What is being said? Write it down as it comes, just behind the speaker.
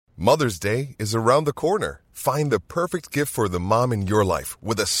Mother's Day is around the corner. Find the perfect gift for the mom in your life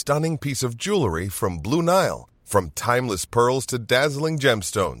with a stunning piece of jewelry from Blue Nile. From timeless pearls to dazzling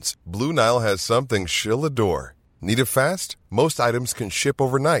gemstones, Blue Nile has something she'll adore. Need it fast? Most items can ship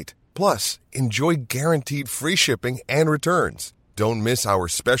overnight. Plus, enjoy guaranteed free shipping and returns. Don't miss our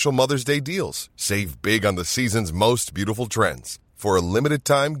special Mother's Day deals. Save big on the season's most beautiful trends. For a limited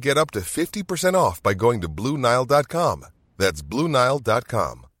time, get up to 50% off by going to BlueNile.com. That's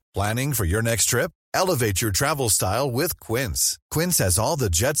BlueNile.com. Planning for your next trip? Elevate your travel style with Quince. Quince has all the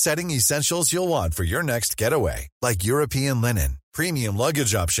jet-setting essentials you'll want for your next getaway, like European linen, premium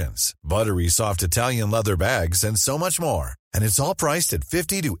luggage options, buttery soft Italian leather bags, and so much more. And it's all priced at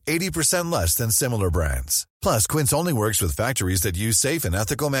 50 to 80% less than similar brands. Plus, Quince only works with factories that use safe and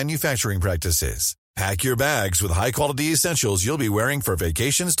ethical manufacturing practices. Pack your bags with high-quality essentials you'll be wearing for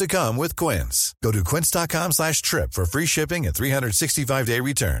vacations to come with Quince. Go to quince.com/trip for free shipping and 365-day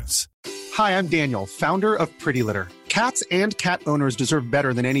returns. Hi, I'm Daniel, founder of Pretty Litter. Cats and cat owners deserve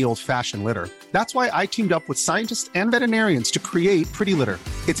better than any old-fashioned litter. That's why I teamed up with scientists and veterinarians to create Pretty Litter.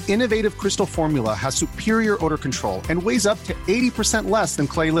 Its innovative crystal formula has superior odor control and weighs up to 80% less than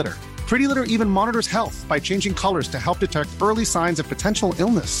clay litter. Pretty Litter even monitors health by changing colors to help detect early signs of potential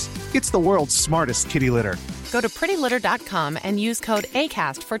illness. It's the world's smartest kitty litter. Go to prettylitter.com and use code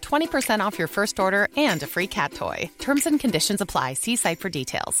ACAST for 20% off your first order and a free cat toy. Terms and conditions apply. See site for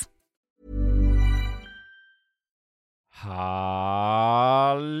details. Hallå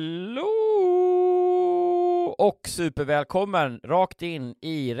och supervälkommen rakt in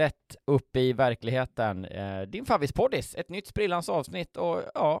i rätt upp i verkligheten. Din favvispoddis, ett nytt sprillans avsnitt och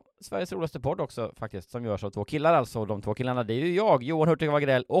ja, Sveriges roligaste podd också faktiskt, som görs av två killar alltså. De två killarna, det är ju jag, Johan Hurtig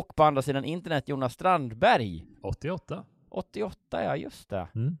Wagrell, och på andra sidan internet Jonas Strandberg. 88, ja, just det.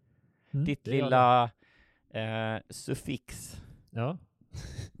 Ditt det lilla suffix. Ja.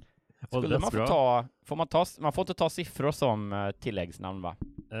 Skulle man man får inte ta siffror som tilläggsnamn, va?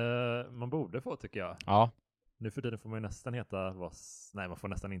 Man borde få, tycker jag. Ja. Nu för tiden får man ju nästan heta man får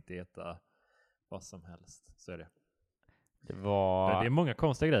nästan inte heta vad som helst. Så är det. Det är många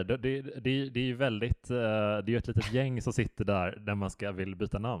konstiga grejer. Det är ju väldigt det är ju ett litet gäng som sitter där man vill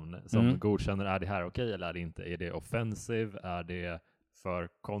byta namn, som godkänner, är det här okej eller är det inte? Är det offensive? Är det för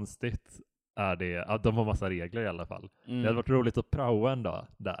konstigt? De har massa regler i alla fall. Det hade varit roligt att praoa en dag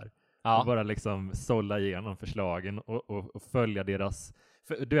där. Ja. Och bara liksom sålla igenom förslagen och följa deras...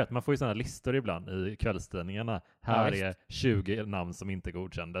 För, du vet, man får ju sådana listor ibland i kvällstidningarna. Här är 20 namn som inte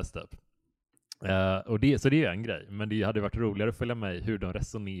godkändes typ. Så det är en grej. Men det hade varit roligare att följa med hur de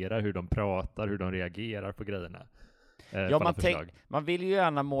resonerar, hur de pratar, hur de reagerar på grejerna. Man vill ju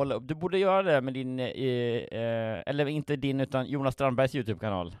gärna måla upp. Du borde göra det med din, eller inte din utan Jonas Strandbergs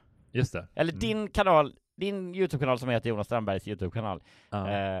YouTube-kanal. Just det. Eller din kanal, din YouTube-kanal som heter Jonas Strandbergs YouTube-kanal.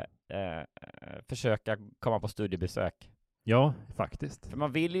 Försöka komma på studiebesök. Ja, faktiskt. För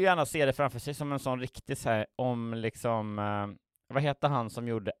man vill ju gärna se det framför sig som en sån riktig så här, om liksom, vad heter han som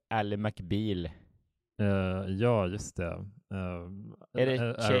gjorde Ally McBeal? Ja, just det. Är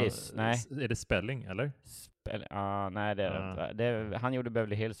det Chase? Nej. Är det Spelling, eller? Nej, det är det. Han gjorde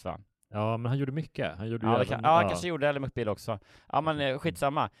Beverly Hills, va? Ja, men han gjorde mycket. Han gjorde han kanske gjorde Ally McBeal också. Ja, men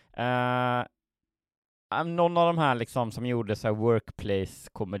skitsamma. Någon av de här liksom som gjorde så här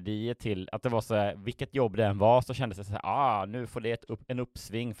workplace-komedier till att det var så här, vilket jobb det än var, så kändes det så här, nu får det en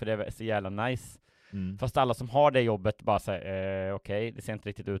uppsving för det är så jävla nice. Fast alla som har det jobbet bara säger okej, det ser inte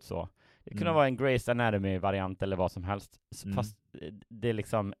riktigt ut så. Det kunde vara en Grey's Anatomy-variant eller vad som helst. Fast det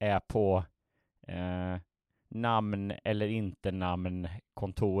liksom är på namn eller inte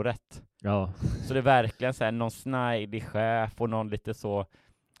namn-kontoret. Ja. Så det är verkligen så här, någon snajdig chef och någon lite så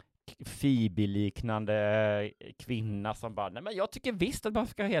Phoebe-liknande kvinna som bara, nej men jag tycker visst att man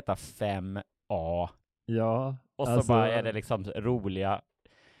ska heta 5A. Ja. Och så bara är det liksom roliga.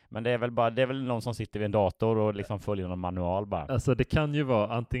 Men det är väl någon som sitter vid en dator och liksom följer någon manual bara. Alltså det kan ju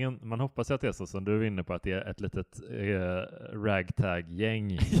vara antingen, man hoppas att det är så som du är inne på, att det är ett litet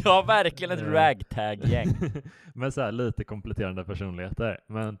ragtag-gäng. Ja, verkligen ett ragtag-gäng. Men så här lite kompletterande personligheter.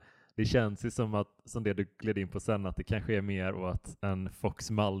 Men det känns ju som det du gled in på sen, att det kanske är mer åt en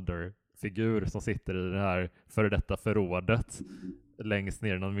Fox Mulder-figur som sitter i det här före detta förrådet längst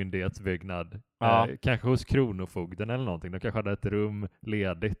ner i någon myndighetsbyggnad. Ja. Kanske hos kronofogden eller någonting. De kanske hade ett rum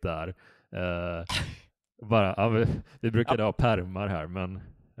ledigt där. Vi brukade ha pärmar här, men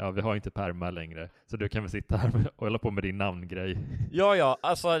vi har inte pärmar längre. Så du kan väl sitta här och hålla på med din namngrej. Ja,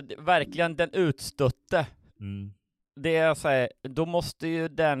 alltså verkligen den utstötte. Det är så här, då måste ju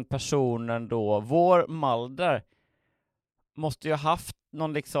den personen då, vår Mulder, måste ju ha haft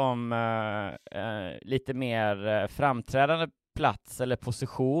någon liksom lite mer framträdande plats eller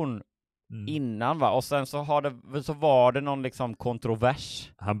position innan, va? Och sen så var det någon liksom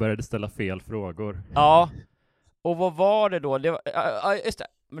kontrovers. Han började ställa fel frågor. Ja. Och vad var det då? Just det.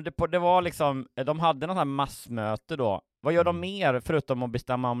 Men det var liksom, de hade något här massmöte då. Vad gör de mer förutom att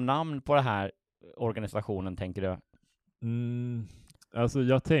bestämma om namn på den här organisationen, tänker du? Alltså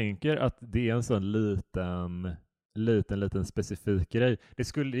jag tänker att det är en sån liten specifik grej. Det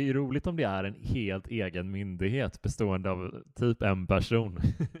skulle ju roligt om det är en helt egen myndighet bestående av typ en person.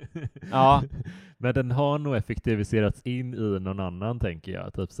 Ja. Men den har nog effektiviserats in i någon annan, tänker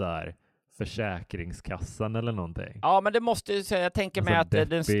jag. Typ så här Försäkringskassan eller någonting. Ja, men det måste ju säga, jag tänker mig att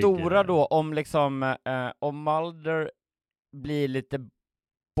den stora då, om liksom om Mulder blir lite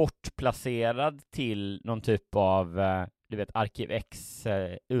bortplacerad till någon typ av du vet, Arkiv X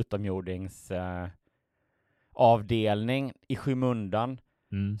utomjordings avdelning i skymundan,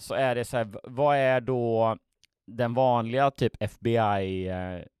 så är det så här, vad är då den vanliga typ FBI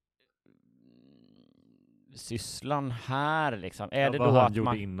sysslan här liksom? Är det vad då han att gjorde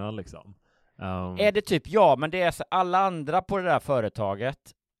man innan liksom? Är det typ, ja, men det är så alla andra på det där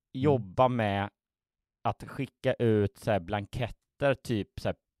företaget jobbar med att skicka ut så här blanketter, typ så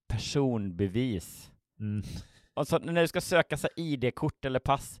här personbevis. Alltså när du ska söka så här ID-kort eller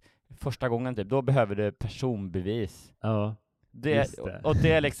pass första gången typ, då behöver du personbevis. Ja. Det. Och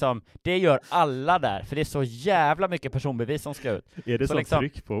det är liksom, det gör alla där, för det är så jävla mycket personbevis som ska ut. Är det så liksom,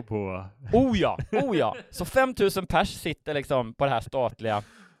 tryck på? Oh ja. Så 5000 pers sitter liksom på det här statliga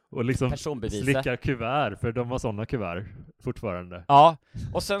och liksom personbeviset. Slickar kuvert, för de har sådana kuvert fortfarande. Ja,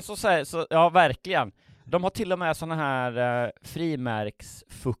 och sen så ja, verkligen. De har till och med såna här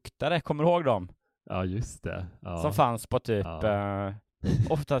frimärksfuktare, kommer du ihåg dem? Ja, just det. Ja. Som fanns på typ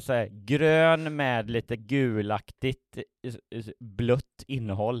ofta så här, grön med lite gulaktigt blött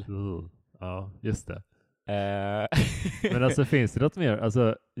innehåll. Ja, just det. Men alltså finns det något mer?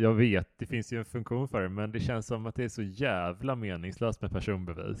 Alltså jag vet, det finns ju en funktion för det, men det känns som att det är så jävla meningslöst med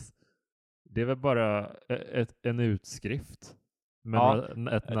personbevis. Det är väl bara en utskrift. Men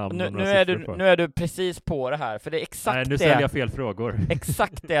ett namn. Nu är du precis på det här, för det är exakt Nej, nu ställer jag fel frågor.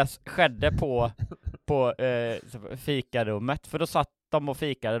 Exakt det skedde på fikarummet, för då satt de och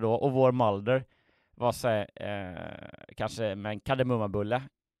fikade då, och vår Mulder var så kanske med en kardemummabulle.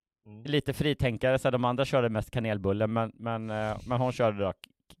 Lite fritänkare, så de andra körde mest kanelbulle, men hon körde då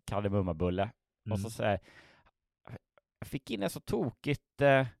kardemummabulle. Och så säger jag fick in en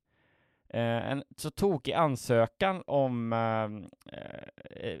så tokig ansökan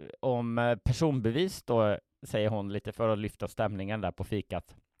om personbevis då, säger hon, lite för att lyfta stämningen där på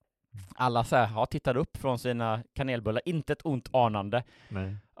fikat. Alla så här tittar upp från sina kanelbullar, inte ett ont anande.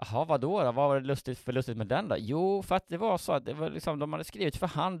 Nej. Jaha, vadå? Vad var det lustigt med den då? Jo, för att det var så att det var liksom, de hade skrivit för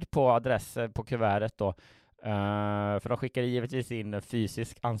hand på adresser på kuvertet då. För de skickade givetvis in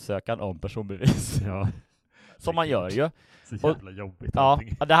fysisk ansökan om personbevis. Ja. Som man gör ju. Så jävla jobbigt. Ja,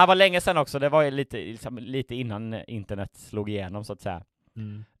 det här var länge sedan också. Det var ju lite innan internet slog igenom, så att säga.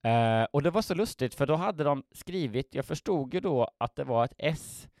 Och det var så lustigt, för då hade de skrivit, jag förstod ju då att det var ett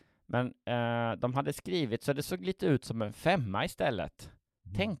S, men de hade skrivit så det såg lite ut som en 5 istället.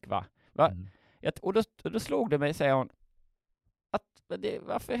 Tänk va? Och då slog det mig, säger hon, att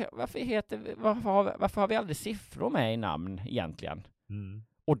varför har vi aldrig siffror med i namn egentligen?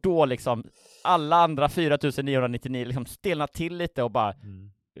 Och då liksom alla andra 4999 liksom stelnar till lite och bara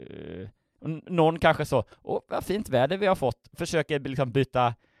någon kanske så, vad fint väder vi har fått, försöker liksom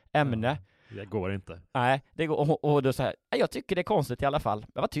byta ämne. Det går inte. Nej, det går, och då så här, jag tycker det är konstigt i alla fall.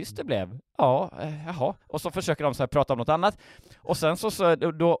 Men vad tyst det blev. Ja, jaha. Och så försöker de så här prata om något annat. Och sen så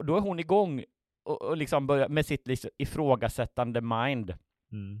då är hon igång och liksom börjar med sitt liksom ifrågasättande mind.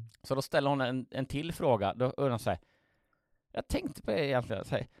 Så då ställer hon en till fråga. Då undrar hon så här, jag tänkte på det egentligen,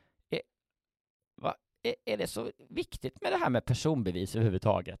 så här, är det så viktigt med det här med personbevis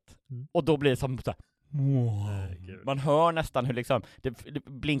överhuvudtaget? Och då blir det som så här, man hör nästan hur liksom det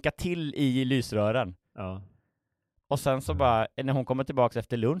blinkar till i lysrören. Ja. Och sen så bara, när hon kommer tillbaka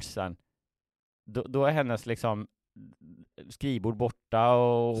efter lunch sen, då är hennes liksom skrivbord borta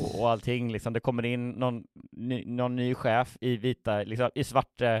och allting liksom. Det kommer in någon ny chef i vita liksom, i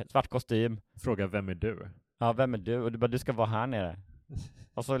svart kostym. Fråga, vem är du? Ja, vem är du? Och du ska vara här nere.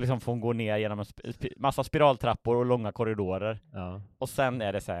 Och så liksom får hon gå ner genom en massa spiraltrappor och långa korridorer. Ja. Och sen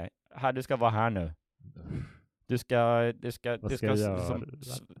är det så här, du ska vara här nu. Du ska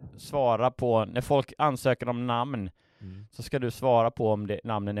svara på, när folk ansöker om namn, så ska du svara på om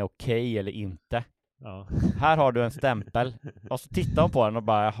namnen är okej eller inte. Ja. Här har du en stämpel. Och så tittar hon på den och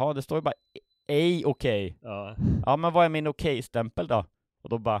bara, jaha, det står ju bara ej okej. Ja. Ja, men vad är min okej-stämpel då? Och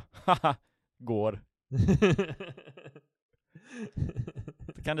då bara, haha, går.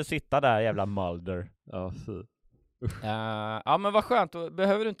 Då kan du sitta där, jävla Mulder. Ja, fy. Ja, men vad skönt. Då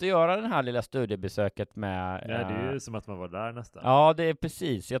behöver du inte göra den här lilla studiebesöket med... Nej, det är ju som att man var där nästan. Ja, det är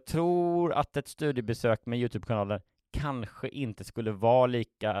precis. Jag tror att ett studiebesök med YouTube-kanalen kanske inte skulle vara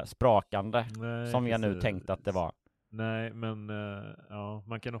lika sprakande som jag nu tänkte att det var. Nej, men ja,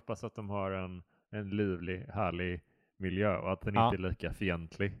 man kan hoppas att de har en livlig, härlig miljö och att den inte är lika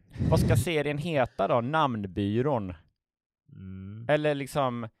fientlig. Vad ska serien heta då? Namnbyrån? Eller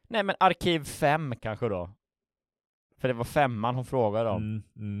liksom... Nej, men Arkiv 5 kanske då. För det var 5:an hon frågade om.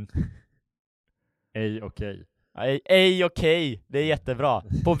 Ej okej. Ej okej. Det är jättebra.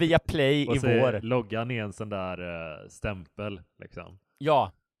 På Viaplay i vår. Loggan är en sån där stämpel liksom.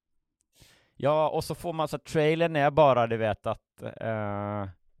 Ja. Ja, och så får man så trailern är bara, du vet, att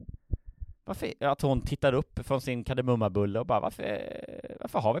att hon tittar upp från sin kardemummabulle och bara,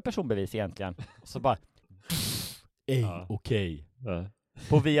 varför har vi personbevis egentligen? Och så bara okej. Ja.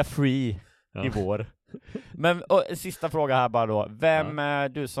 På Via Free i vår. Men sista fråga här bara då. Vem är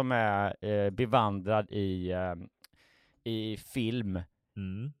du som är bevandrad i film?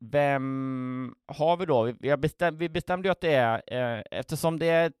 Vem har vi då? Vi bestämde ju att det är eftersom det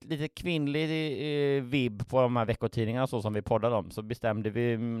är ett lite kvinnlig vibb på de här veckotidningarna så som vi poddade om, så bestämde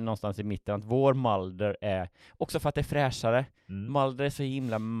vi någonstans i mitten att vår Mulder är, också för att det är fräschare, Mulder är så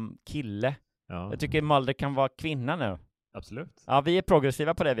himla kille. Jag tycker Mulder kan vara kvinna nu. Absolut. Ja, vi är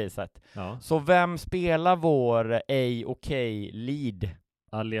progressiva på det viset. Så vem spelar vår lead?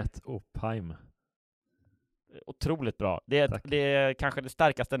 Aliette Oppheim. Otroligt bra. Det är kanske det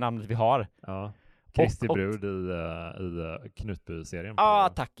starkaste namnet vi har. Ja. Kristi brud i Knutby-serien.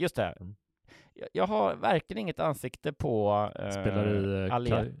 Tack, just det. Jag har verkligen inget ansikte på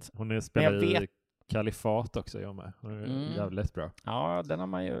Aliette. Hon spelar i Kalifat också, jag med. Hon är jävligt bra. Ja, den har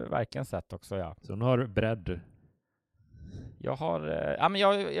man ju verkligen sett också, ja. Så hon har bredd. Jag har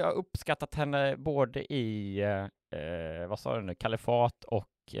jag uppskattat henne både i vad sa du nu, Kalifat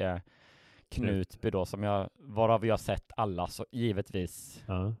och Knutby då, varav jag sett alla, så givetvis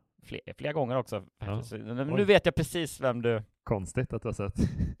flera gånger också. Nu vet jag precis vem du... Konstigt att du har sett.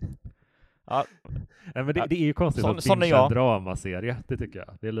 Ja. Men det är ju konstigt att finna en dramaserie, det tycker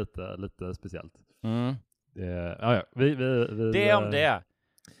jag. Det är lite speciellt. Det är om det.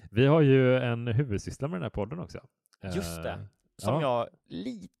 Vi har ju en huvudsyssla med den här podden också. Just det. Som jag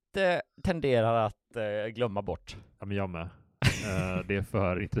lite tenderar att glömma bort. Ja, men jag med. Det är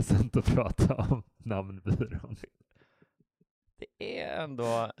för intressant att prata om namnbyrån. Det är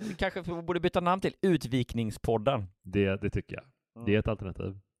ändå... Kanske vi borde byta namn till Utvikningspodden. Det tycker jag. Det är ett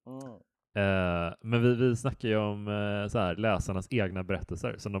alternativ. Men vi snackar ju om så här, läsarnas egna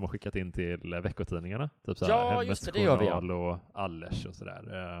berättelser som de har skickat in till veckotidningarna. Typ så här, Hemmets Journal och Allers och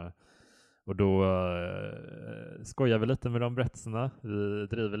sådär. Och då skojar vi lite med de berättelserna. Vi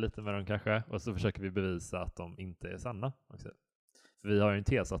driver lite med dem kanske. Och så försöker vi bevisa att de inte är sanna också. För vi har ju en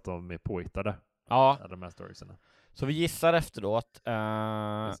tes att de är påhittade. Ja. De här storiesarna. Så vi gissar efteråt.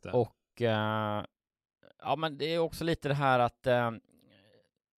 Och ja, men det är också lite det här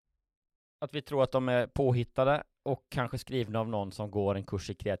att vi tror att de är påhittade och kanske skrivna av någon som går en kurs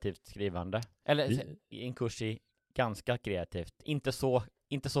i kreativt skrivande. Eller en kurs i ganska kreativt.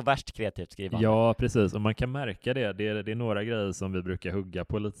 Inte så värst kreativt skrivande. Ja, precis. Och man kan märka det. Det är några grejer som vi brukar hugga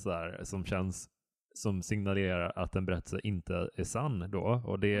på lite så här, som signalerar att en berättelse inte är sann då.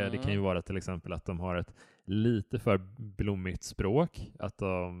 Och det kan ju vara till exempel att de har ett lite för blommigt språk.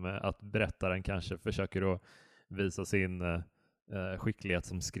 Att berättaren kanske försöker att visa sin skicklighet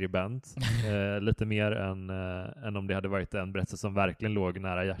som skribent. Lite mer än om det hade varit en berättelse som verkligen låg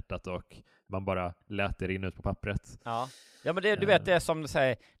nära hjärtat och man bara lät det rinna ut på pappret. Ja, men du vet, det är som du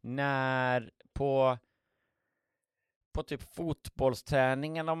säger, när på typ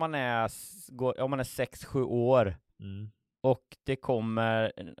fotbollsträningen om man är 6-7 år och det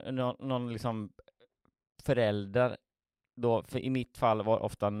kommer någon liksom förälder då, för i mitt fall var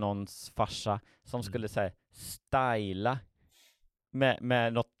ofta någons farsa som skulle säga styla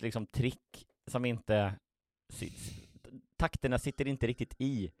med något liksom trick som inte takterna sitter inte riktigt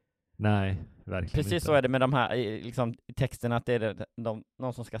i. Nej, verkligen precis inte. Så är det med de här liksom, texterna, att det är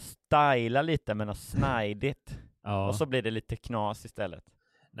någon som ska styla lite med något snajdigt. Ja. Och så blir det lite knas istället.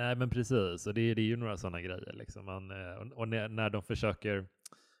 Nej, men precis. Och det är ju några sådana grejer. Liksom. Och när de försöker...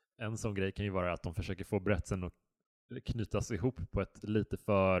 En sån grej kan ju vara att de försöker få berättelsen att knytas ihop på ett lite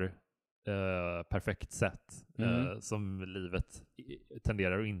för perfekt sätt. Som livet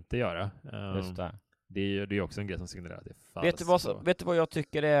tenderar att inte göra. Just det. Det är också en grej som signalerar att det är falskt. Vet du vad jag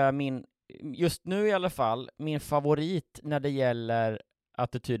tycker är just nu i alla fall, min favorit när det gäller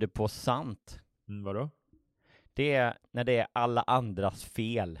attityder på sant? Vadå? Det är när det är alla andras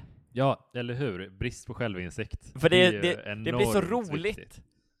fel. Ja, eller hur? Brist på självinsikt. För det blir så roligt. Viktigt.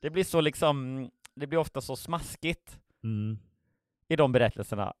 Det blir så liksom, det blir ofta så smaskigt i de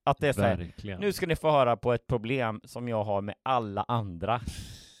berättelserna. Att det är så här, nu ska ni få höra på ett problem som jag har med alla andra.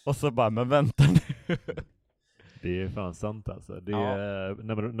 Och så bara, men vänta nu. Det är fan sant alltså. Det är,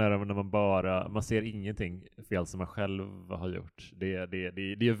 när man bara, man ser ingenting fel som man själv har gjort. Det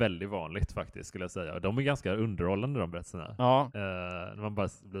är väldigt vanligt faktiskt, skulle jag säga. De är ganska underhållande, de berättelserna. Ja. När man bara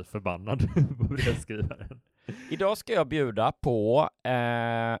blir förbannad på brevskrivaren. Idag ska jag bjuda på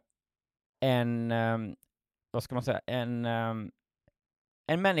vad ska man säga,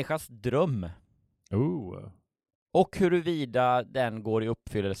 en människas dröm. Och huruvida den går i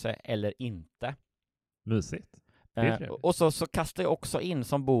uppfyllelse eller inte. Mysigt. Och så kastar jag också in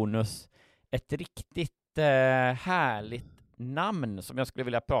som bonus ett riktigt härligt namn som jag skulle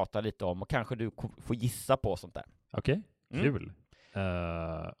vilja prata lite om, och kanske du får gissa på sånt där. Okej, kul.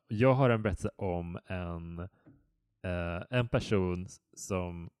 Jag har en berättelse om en person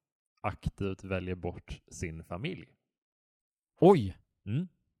som aktivt väljer bort sin familj. Oj!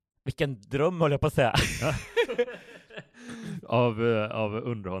 Vilken dröm, håller jag på att säga. av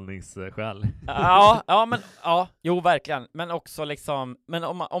underhållningsskäl. Jo, verkligen. Men också liksom, men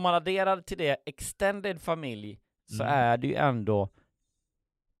om man adderar till det extended familj, så är det ju ändå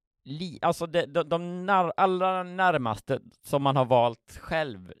alltså de allra närmaste som man har valt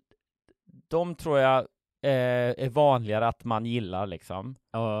själv, de tror jag är vanligare att man gillar liksom.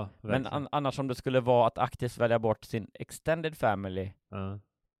 Ja, men annars om det skulle vara att aktivt välja bort sin extended family,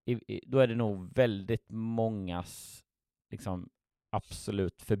 då är det nog väldigt mångas liksom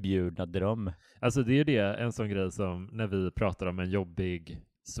absolut förbjudna dröm. Alltså det är ju det, en sån grej som när vi pratar om en jobbig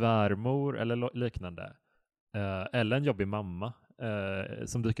svärmor eller liknande, eller en jobbig mamma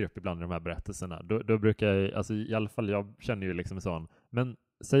som dyker upp ibland i de här berättelserna, då brukar jag, alltså i alla fall jag känner ju liksom en sån, men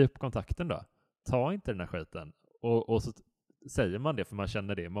säg upp kontakten då. Ta inte den här skiten. Och så säger man det för man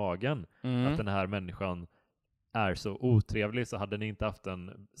känner det i magen, att den här människan är så otrevlig, så hade ni inte haft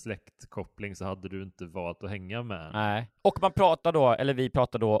en släktkoppling så hade du inte valt att hänga med. Nej. Och vi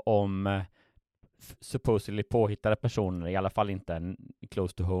pratar då om supposedly påhittade personer, i alla fall inte en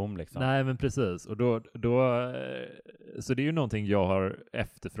close to home liksom. Nej, men precis. Och då så det är ju någonting jag har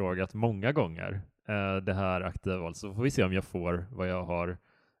efterfrågat många gånger, det här aktiva val. Så får vi se om jag får vad jag har,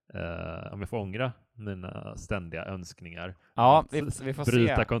 om jag får ångra mina ständiga önskningar. Ja, vi får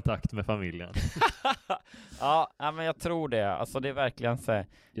bryta se. Kontakt med familjen. Ja, men jag tror det. Alltså det är verkligen så.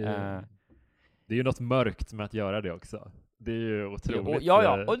 Det är ju något mörkt med att göra det också. Det är ju otroligt.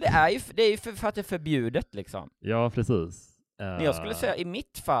 Ja, och det är ju för att det är förbjudet liksom. Ja, precis. Men jag skulle säga i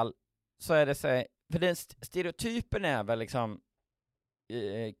mitt fall så är det så, för den stereotypen är väl liksom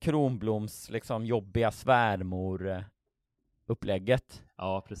Kronbloms liksom jobbiga svärmor upplägget.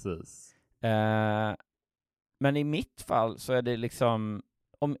 Ja, precis. Men i mitt fall så är det liksom,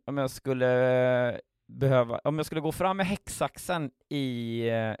 om jag skulle gå fram med häcksaxen i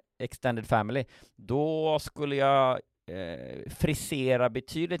Extended Family, då skulle jag frisera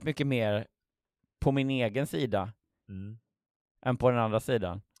betydligt mycket mer på min egen sida än på den andra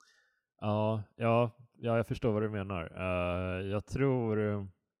sidan. Ja, jag förstår vad du menar. Jag tror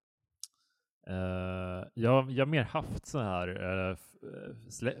jag har mer haft så här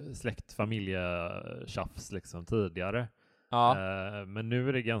släktfamiljetjafs liksom tidigare. Ja. Men nu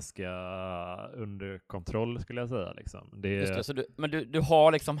är det ganska under kontroll, skulle jag säga liksom. Just det, så du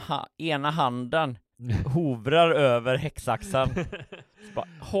har liksom ena handen hovrar över häcksaxen.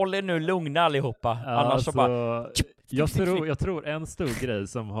 Håll er nu lugna allihopa. Annars alltså, så bara... Jag tror en stor grej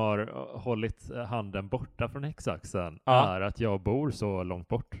som har hållit handen borta från häcksaxen är att jag bor så långt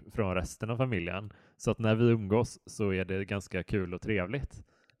bort från resten av familjen. Så att när vi umgås så är det ganska kul och trevligt.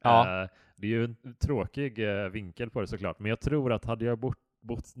 Ja. Det är ju en tråkig vinkel på det såklart. Men jag tror att hade jag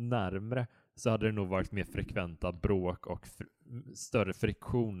bott närmre så hade det nog varit mer frekventa bråk och större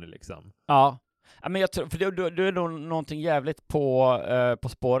friktion liksom. Ja. Ja, men jag tror, för du är nog någonting jävligt på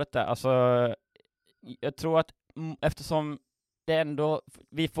spåret där. Alltså, jag tror att eftersom det ändå,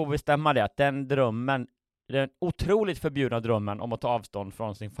 vi får bestämma det, att den otroligt förbjudna drömmen om att ta avstånd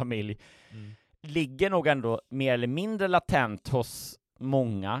från sin familj ligger nog ändå mer eller mindre latent hos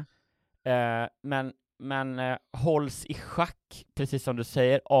många, men hålls i schack, precis som du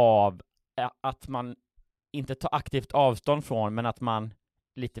säger, av att man inte tar aktivt avstånd från, men att man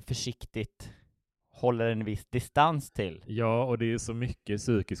lite försiktigt håller en viss distans till. Ja, och det är så mycket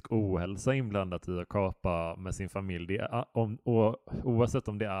psykisk ohälsa inblandat i att kapa med sin familj. Det är, oavsett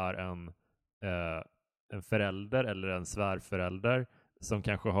om det är en förälder eller en svärförälder som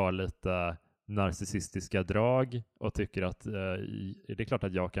kanske har lite narcissistiska drag och tycker att det är klart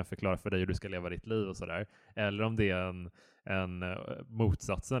att jag kan förklara för dig hur du ska leva ditt liv och sådär. Eller om det är en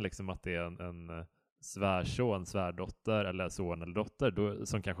motsatsen, liksom att det är en svärson, svärdotter eller son eller dotter då,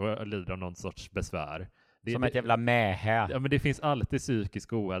 som kanske lider av någon sorts besvär. Som ett jävla mähä. Ja, men det finns alltid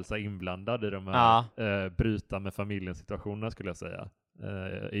psykisk ohälsa inblandad i de här bryta med familjen situationerna, skulle jag säga.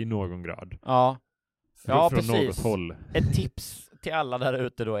 I någon grad. Ja. Från precis. Något håll. Ett tips till alla där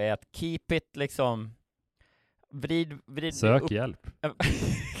ute då är att keep it liksom vrid Sök upp. hjälp.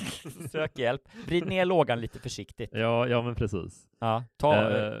 Sök hjälp. Vrid ner lågan lite försiktigt. Ja, men precis. Ja,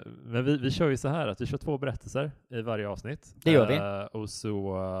 men vi kör ju så här att vi kör 2 berättelser i varje avsnitt. Det gör vi. Och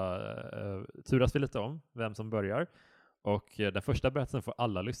så turas vi lite om vem som börjar. Och den första berättelsen får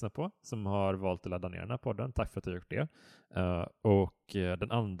alla lyssna på som har valt att ladda ner den här podden. Tack för att du har gjort det. Och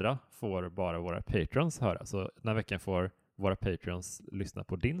den andra får bara våra patrons höra. Så den här veckan får våra patrons lyssna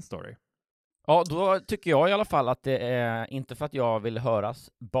på din story. Ja, då tycker jag i alla fall att det är inte för att jag vill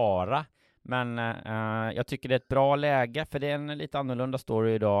höras bara, men jag tycker det är ett bra läge, för det är en lite annorlunda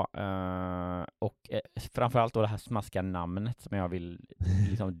story idag, och framförallt då det här smaskiga namnet som jag vill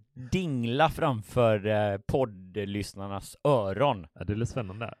liksom dingla framför poddlyssnarnas öron. Ja, det är lite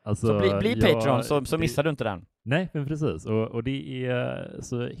spännande. Alltså, så bli Patreon så missar du inte den. Nej, men precis. Och det är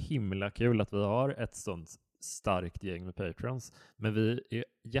så himla kul att vi har ett sånt starkt gäng med patrons, men vi är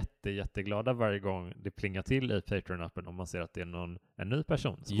jätteglada varje gång det plingar till i Patreon-appen om man ser att det är en ny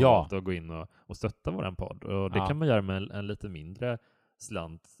person som har valt att gå in och stötta våran podd, och det kan man göra med en lite mindre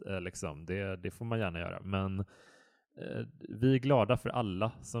slant liksom. Det får man gärna göra, men vi är glada för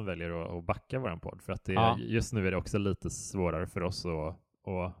alla som väljer att backa våran podd, för att just nu är det också lite svårare för oss att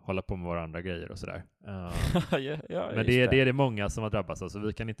hålla på med våra andra grejer och sådär. Men det är många som har drabbats, alltså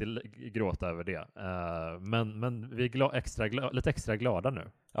vi kan inte gråta över det. Men vi är lite extra glada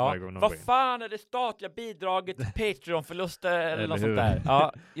nu. Ja. Vad fan är det statliga bidraget till Patreon-förluster eller något sånt där?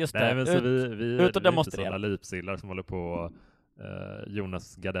 Ja, just det. Nej, men vi ut och demonstrera. Sådana lipsillar som håller på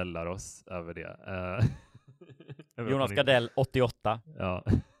Jonas Gardellar oss över det. Jonas Gardell 88. Ja.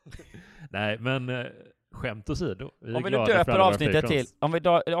 Nej, men skämt åsido. Om vi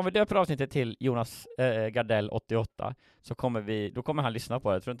döper avsnittet till Jonas Gardell 88, så kommer han lyssna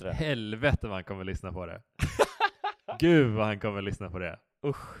på det, tror inte det? Helvete vad han kommer lyssna på det. Gud vad han kommer lyssna på det.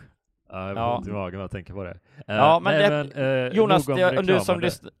 Usch. Ja, jag får ont i magen när jag tänker på det.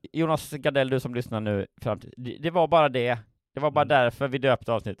 Jonas Gardell, du som lyssnar nu, det var bara det. Det var bara därför vi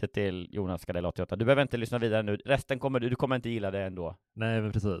döpte avsnittet till Jonas Gardell 88. Du behöver inte lyssna vidare nu. Resten du kommer inte gilla det ändå. Nej,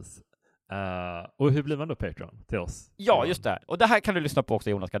 men precis. Och hur blir man då Patreon till oss? Ja, just det. Och det här kan du lyssna på också,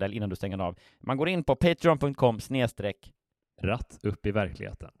 Jonas Gardell, innan du stänger av. Man går in på patreon.com/ratt upp i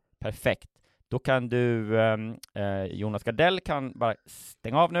verkligheten. Perfekt. Då kan du, Jonas Gardell kan bara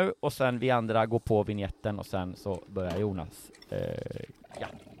stänga av nu, och sen vi andra går på vignetten, och sen så börjar Jonas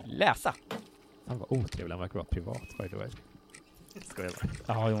läsa. Han var otrevlig, han verkar vara privat, by the way. Ska jag bara.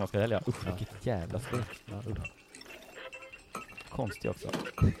 Ja, Jonas Gardell, ja. Usch, vilket jävla skit. Konstigt också.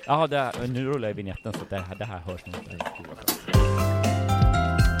 Ja, nu rullar jag vignetten, så det här hörs nog inte.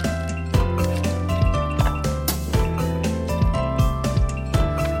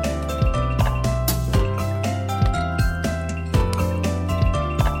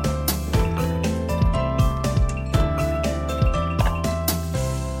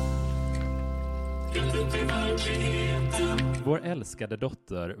 Vår älskade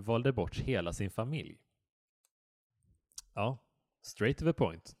dotter valde bort hela sin familj. Ja, straight to the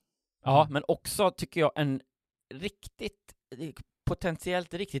point. Ja, men också tycker jag en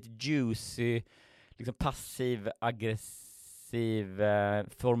potentiellt riktigt juicy, liksom passiv-aggressiv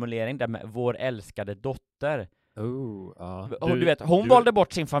formulering där med vår älskade dotter. Du vet, hon valde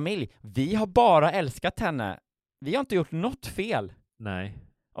bort sin familj. Vi har bara älskat henne. Vi har inte gjort något fel. Nej.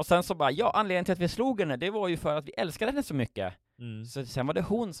 Och sen så bara, anledningen till att vi slog henne, det var ju för att vi älskade henne så mycket. Så sen var det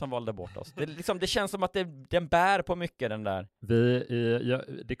hon som valde bort oss. Det känns som att den bär på mycket, den där.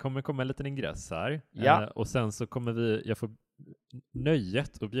 Det kommer komma en liten ingress här. Ja. Och sen så kommer jag får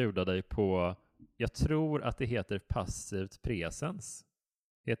nöjet att bjuda dig på, jag tror att det heter passivt presens.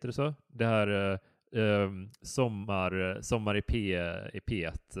 Heter det så? Det här sommar i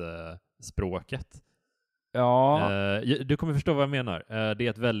P1-språket. Ja. Du kommer förstå vad jag menar. Det är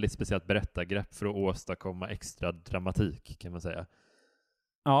ett väldigt speciellt berättargrepp för att åstadkomma extra dramatik, kan man säga.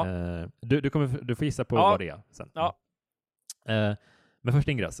 Ja. Du får gissa på vad det är sen. Ja. Men först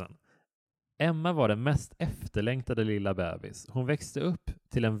ingressen. Emma var den mest efterlängtade lilla bebis. Hon växte upp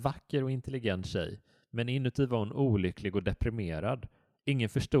till en vacker och intelligent tjej, men inuti var hon olycklig och deprimerad. Ingen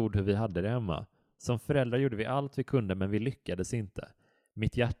förstod hur vi hade det hemma. Som föräldrar gjorde vi allt vi kunde, men vi lyckades inte.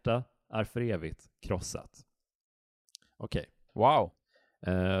 Mitt hjärta är för evigt krossat. Okej. Wow.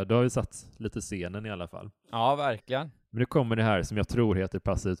 Då har vi satt lite scenen i alla fall. Ja, verkligen. Men nu kommer det här som jag tror heter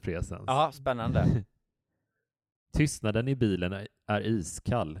passivt presens. Ja, spännande. Tystnaden i bilen är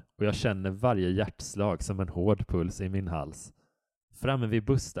iskall och jag känner varje hjärtslag som en hård puls i min hals. Framme vid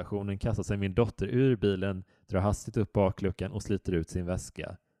busstationen kastar sig min dotter ur bilen, drar hastigt upp bakluckan och sliter ut sin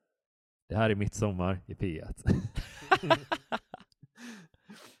väska. Det här är mitt sommar i P1.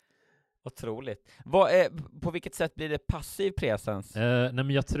 Otroligt. På vilket sätt blir det passiv presens? Nej, men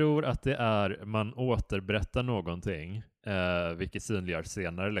jag tror att det är man återberättar någonting, vilket synliggörs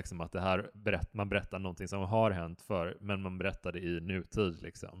senare, liksom, att det här man berättar någonting som har hänt för, men man berättar det i nutid.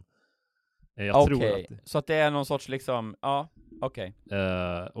 Liksom. Jag tror att så att det är någon sorts liksom, ja, okej.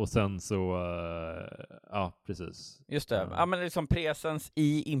 Och sen så, ja, precis. Just det, ja, men liksom presens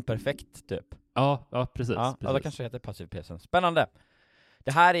i imperfekt typ. Ja, precis. Ja, det kanske heter passiv presens. Spännande.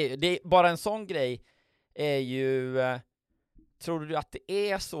 Det är bara en sån grej är ju, tror du att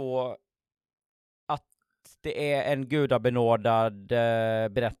det är så att det är en gudabenådad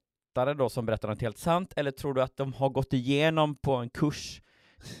berättare då som berättar något helt sant, eller tror du att de har gått igenom på en kurs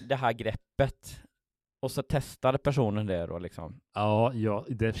det här greppet och så testade personen det då liksom? Ja,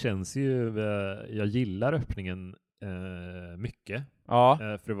 det känns ju, jag gillar öppningen mycket. Ja.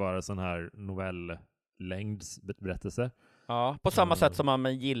 För att vara sån här novelllängds berättelse. Ja, på samma sätt som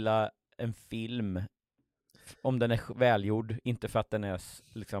man gillar en film om den är välgjord, inte för att den är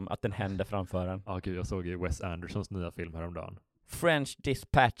liksom att den händer framför en. Ja, gud, jag såg ju Wes Andersons nya film häromdagen. French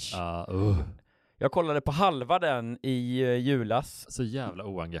Dispatch. Jag kollade på halva den i julas. Så jävla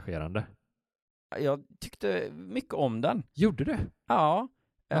oengagerande. Jag tyckte mycket om den. Gjorde du? Ja.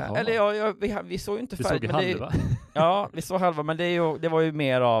 Eller vi såg ju inte färdigt. Vi såg halva. Ja, vi såg halva, men det var ju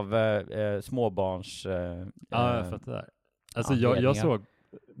mer av småbarns... ja, jag fattar. Alltså jag såg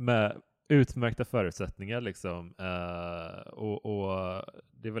med utmärkta förutsättningar liksom. Och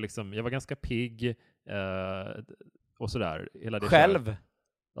det var liksom, jag var ganska pigg och sådär. Hela det själv? Köret.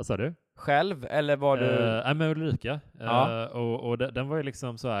 Vad sa du? Själv, eller var du... Nej, med Ulrika. Ja. Och den var ju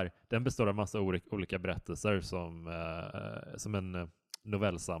liksom så här, den består av massa olika berättelser som en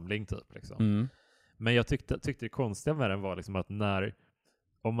novellsamling typ liksom. Mm. Men jag tyckte det konstiga med den var liksom att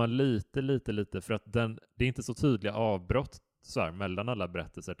om man lite för att det är inte så tydliga avbrott så här, mellan alla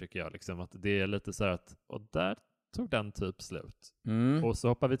berättelser tycker jag liksom, att det är lite så här att, och där tog den typ slut. Och så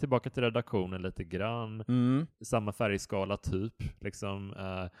hoppar vi tillbaka till redaktionen lite grann. Samma färgskala typ liksom,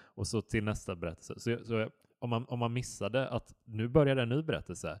 och så till nästa berättelse. Så om man missade att nu börjar en ny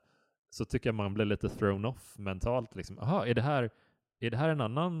berättelse, så tycker jag man blir lite thrown off mentalt liksom. Aha, är det här en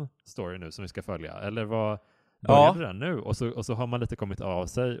annan story nu som vi ska följa? Eller vad började den nu? Och så har man lite kommit av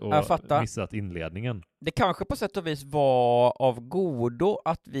sig och missat inledningen. Det kanske på sätt och vis var av godo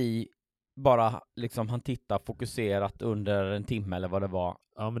att vi bara liksom han titta fokuserat under en timme eller vad det var.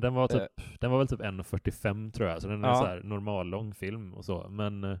 Ja, men den var väl typ 1:45 tror jag, så den är så här normal lång film och så.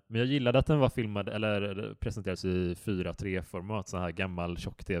 Men jag gillade att den var filmad eller presenterades i 4:3-format, så här gammal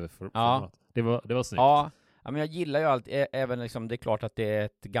tjock-tv-format. Det var snyggt. Ja, men jag gillar ju allt, även liksom, det är klart att det är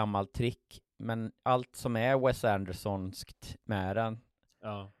ett gammalt trick, men allt som är Wes Andersonskt med den.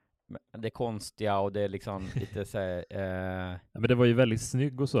 Ja. Det konstiga och det är liksom lite så här, ja, men det var ju väldigt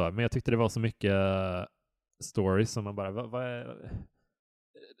snygg och så, men jag tyckte det var så mycket stories som man bara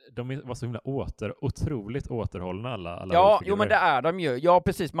de var så himla otroligt återhållna alla. Ja, jo men det är de ju. Ja,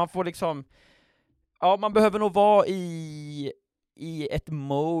 precis. Man får liksom, ja, man behöver nog vara i ett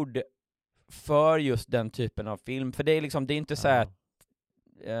mode för just den typen av film, för det är liksom, det är inte så här,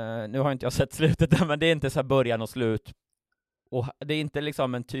 nu har inte jag sett slutet där, men det är inte så här början och slut. Och det är inte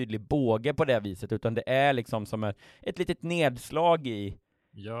liksom en tydlig båge på det viset, utan det är liksom som ett litet nedslag i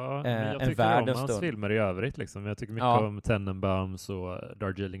men jag tycker om hans filmer i övrigt liksom. Jag tycker mycket om Tenenbaums och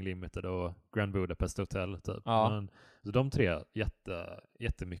Darjeeling Limited och Grand Budapest Hotel typ. Men, så de tre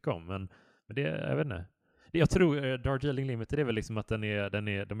jättemycket om, men det, jag vet inte. Jag tror Darjeeling Limited är väl liksom att de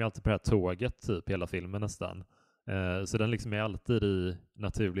är alltid på det här tåget typ hela filmen nästan. Så den liksom är alltid i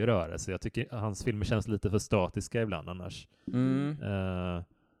naturlig rörelse. Jag tycker hans filmer känns lite för statiska ibland annars.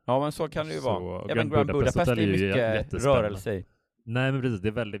 Ja, men så kan det ju vara. Även Grand Budapest är mycket rörelse i. Nej, men precis, det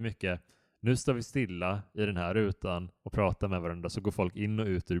är väldigt mycket. Nu står vi stilla i den här rutan och pratar med varandra, så går folk in och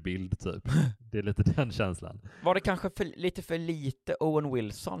ut ur bild typ. Det är lite den känslan. Var det kanske lite för lite Owen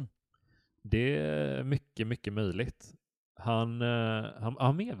Wilson? Det är mycket möjligt. Han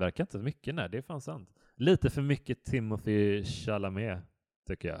medverkar inte så mycket, nej, det är fan sant. Lite för mycket Timothy Chalamet,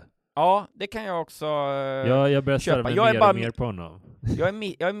 tycker jag. Ja, det kan jag också jag börjar köpa. Jag är mer på honom. Jag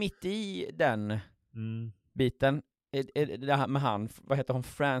är mitt i den biten. det här med han, vad heter hon?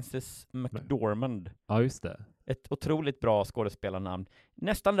 Frances McDormand. Ja, just det. Ett otroligt bra skådespelarnamn.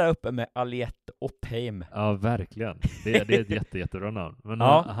 Nästan där uppe med Aliette Opeim. Ja, verkligen. Det är ett jättebra namn. Men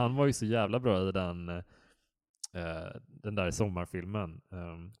han var ju så jävla bra i den där sommarfilmen,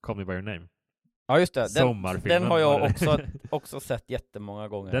 Call Me By Your Name. Ja, just det. Den har jag också sett jättemånga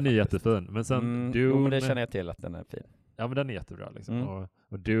gånger. Den är jättefin. Men sen Dune... men det känner jag till att den är fin. Ja, men den är jättebra liksom.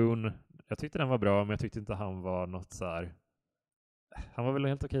 Och Dune, jag tyckte den var bra, men jag tyckte inte han var något så här... Han var väl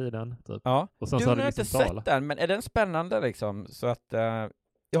helt okej i den, typ. Ja, och sen Dune har liksom inte sett den, men är den spännande liksom? Så att...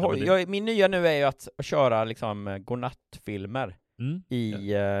 min nya nu är ju att köra liksom godnattfilmer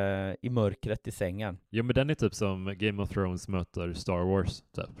i mörkret i sängen. Ja, men den är typ som Game of Thrones möter Star Wars,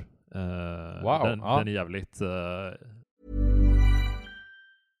 typ. Wow. Den är jävligt...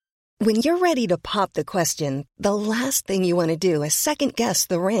 When you're ready to pop the question, the last thing you want to do is second-guess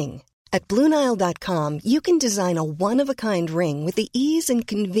the ring. At BlueNile.com, you can design a one-of-a-kind ring with the ease and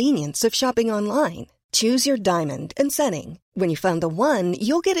convenience of shopping online. Choose your diamond and setting. When you find the one,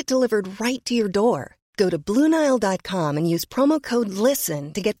 you'll get it delivered right to your door. Go to BlueNile.com and use promo code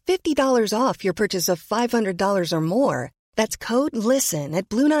LISTEN to get $50 off your purchase of $500 or more. That's code LISTEN at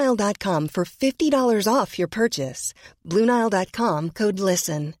BlueNile.com for $50 off your purchase. BlueNile.com, code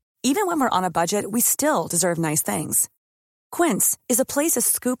LISTEN. Even when we're on a budget, we still deserve nice things. Quince is a place to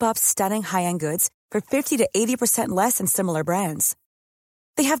scoop up stunning high-end goods for 50 to 80% less than similar brands.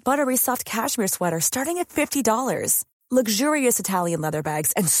 They have buttery soft cashmere sweaters starting at $50, luxurious Italian leather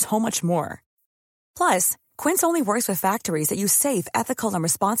bags, and so much more. Plus, Quince only works with factories that use safe, ethical, and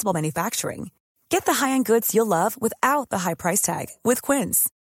responsible manufacturing. Get the high-end goods you'll love without the high price tag with Quince.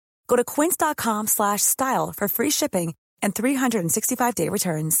 Go to quince.com/style for free shipping and 365-day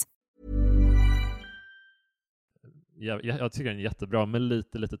returns. Jag tycker den är jättebra, men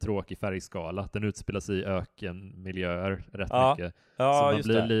lite tråkig färgskala. Den utspelar sig i ökenmiljöer rätt mycket. Ja, så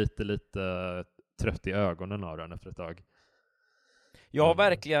man blir lite trött i ögonen av den efter ett tag. Jag har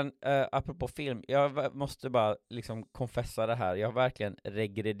verkligen, apropå film, jag måste bara liksom konfessa det här. Jag har verkligen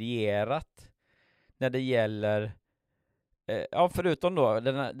regredierat när det gäller, förutom då,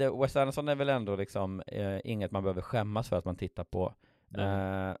 Wes Anderson är väl ändå liksom inget man behöver skämmas för att man tittar på.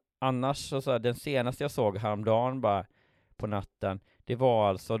 Annars så den senaste jag såg häromdagen bara på natten, det var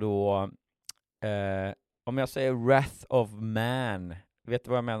alltså då om jag säger Wrath of Man, vet du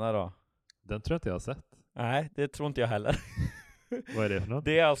vad jag menar då? Den tror jag inte jag har sett. Nej, det tror inte jag heller. Vad är det för något?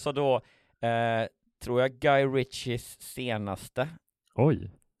 Det är alltså då tror jag Guy Ritchies senaste.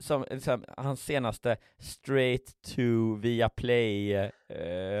 Oj. Som hans senaste straight to Viaplay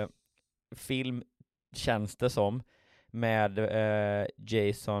film känns det som, med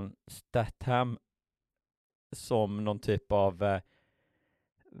Jason Statham som någon typ av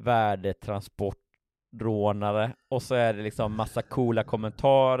värdetransportrånare, och så är det liksom massa coola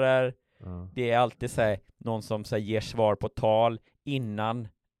kommentarer. Det är alltid så här, någon som så här, ger svar på tal innan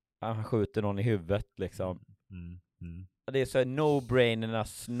han skjuter någon i huvudet liksom. Det är så här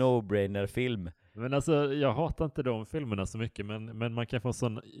no-brainernas no-brainer-film. Men alltså, jag hatar inte de filmerna så mycket, men man kan få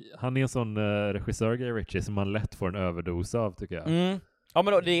han är en sån regissör, Guy Ritchie, som man lätt får en överdos av, tycker jag. Ja,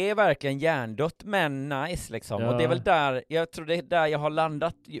 men då, det är verkligen hjärndött, men nice liksom. Ja. Och det är väl där, jag tror det är där jag har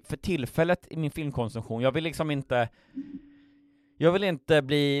landat för tillfället i min filmkonsumtion. Jag vill liksom inte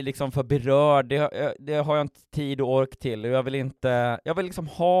bli liksom för berörd. Det har jag inte tid och ork till. Jag vill liksom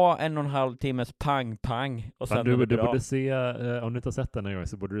ha 1,5 timmes pang-pang. Och sen du borde se, om du inte har sett den en gång,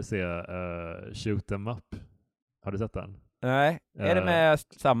 så borde du se Shoot 'em Up. Har du sett den? Nej, är det med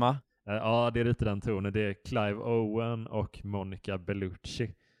samma? Ja, det är lite den tonen. Det är Clive Owen och Monica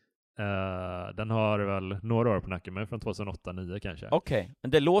Bellucci. Den har väl några år på nacken, men från 2008-2009 kanske. Okej,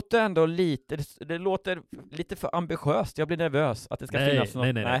 men det låter ändå lite för ambitiöst. Jag blir nervös att det ska finnas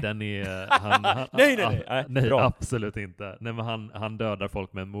något. Nej, den är nej, absolut inte. Nej, men han dödar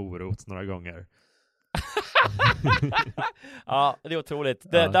folk med en morot några gånger. Ja, det är otroligt.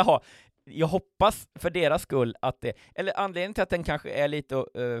 Jag hoppas för deras skull att det, eller anledningen till att den kanske är lite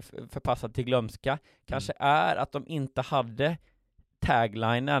förpassad till glömska, kanske är att de inte hade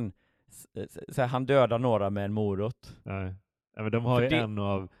taglinen så han dödar några med en morot. Nej. Ja, men de har ju en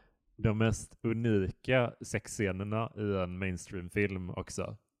av de mest unika sexscenerna i en mainstream-film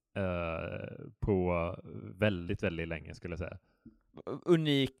också. På väldigt, väldigt länge, skulle jag säga.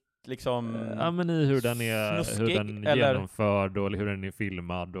 Unikt liksom. Ja, men i hur den är, snuskig, hur den är genomförd och hur den är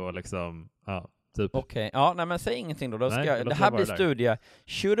filmad och liksom, ja, typ. Okej, ja, nej, men säg ingenting då. Det här blir studie.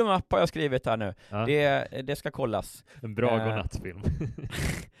 Shoot 'em Up har jag skrivit här nu. Ja. Det ska kollas. En bra godnattfilm.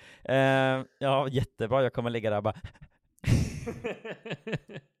 Ja, jättebra. Jag kommer ligga där och bara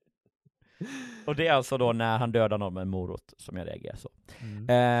Och det är alltså då när han dödar någon med en morot som jag reagerar så.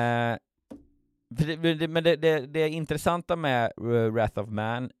 Men det intressanta med Wrath of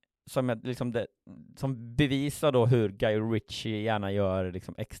Man som bevisar då hur Guy Ritchie gärna gör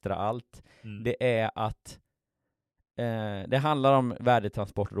liksom extra allt, det är att det handlar om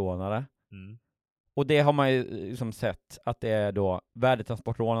värdetransportrånare. Och det har man ju liksom sett att det är då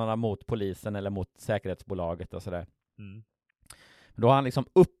värdetransportrånarna mot polisen eller mot säkerhetsbolaget och sådär. Då har han liksom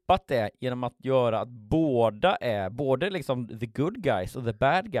uppat det genom att göra att både liksom the good guys och the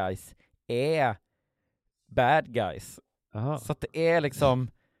bad guys är bad guys. Aha. Så att det är liksom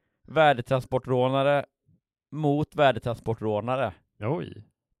värdetransportrånare mot värdetransportrånare. Oj.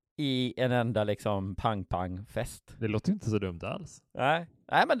 I en enda liksom pang-pang-fest. Det låter inte så dumt alls. Nej,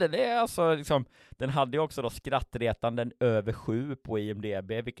 men det är alltså liksom, den hade ju också då skrattretanden över 7 på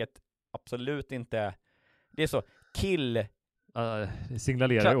IMDb, vilket absolut inte, det är så kill. Det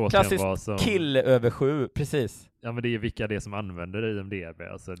signalerar ju återigen vad som... kill över 7, precis. Ja, men det är vilka det är som använder IMDb.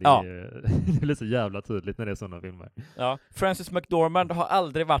 Alltså det är lite så jävla tydligt när det är sådana filmer. Ja, Frances McDormand har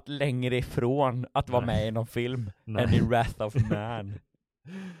aldrig varit längre ifrån att vara med i någon film än i Wrath of Man.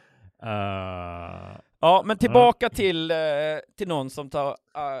 Ja, men tillbaka till någon som tar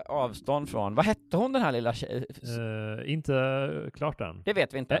avstånd från. Vad hette hon, den här lilla inte klart än. Det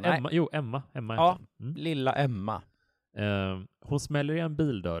vet vi inte. Emma. Ja, lilla Emma. Hon smäller igen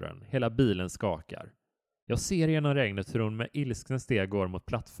bildörren. Hela bilen skakar. Jag ser genom regnet hur hon med ilskna steg går mot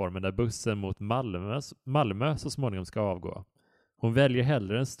plattformen där bussen mot Malmö så småningom ska avgå. Hon väljer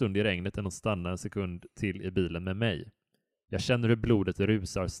hellre en stund i regnet än att stanna en sekund till i bilen med mig. Jag känner hur blodet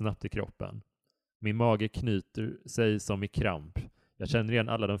rusar snabbt i kroppen. Min mage knyter sig som i kramp. Jag känner igen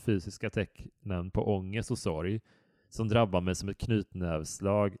alla de fysiska tecknen på ångest och sorg som drabbar mig som ett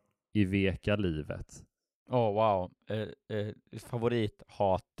knytnävslag i veka livet. Wow.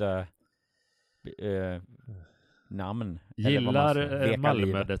 Favorithat namn. Gillar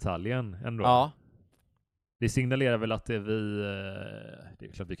Malmö-detaljen ändå. Ja. Det signalerar väl att det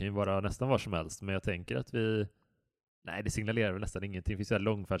är klart vi kan ju vara nästan var som helst, men jag tänker att det signalerar väl nästan ingenting. Det finns ju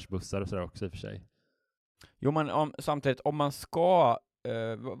långfärdsbussar och sådär också i och för sig. Jo, men samtidigt om man ska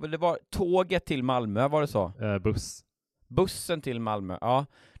det var tåget till Malmö, var det så? Bussen till Malmö, ja.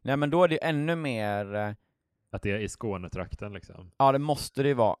 Nej, men då är det ju ännu mer att det är i Skånetrakten liksom. Ja, det måste det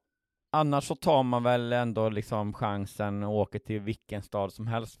ju vara. Annars så tar man väl ändå liksom chansen och åker till vilken stad som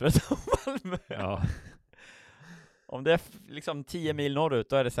helst för att ta Malmö. Ja. Om det är liksom 10 mil norrut,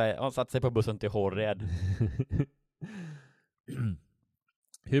 då är det så här, han satt sig på bussen till Hårred.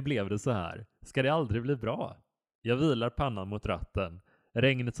 Hur blev det så här? Ska det aldrig bli bra? Jag vilar pannan mot ratten.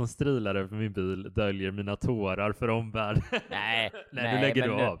 Regnet som strilar över min bil döljer mina tårar för omvärlden. Nej, du lägger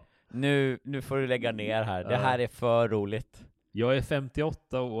du av. Nu får du lägga ner här. Det här är för roligt. Jag är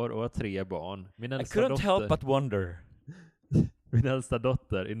 58 år och har 3 barn. Min äldsta I couldn't help but wonder. Min äldsta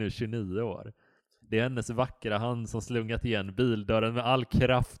dotter är nu 29 år. Det är hennes vackra hand som slungat igen bildörren med all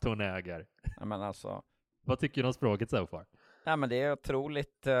kraft hon äger. Ja, men alltså. Vad tycker du om språket så far? Ja, men det är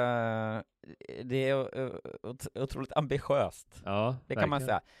otroligt otroligt ambitiöst. Ja, det kan man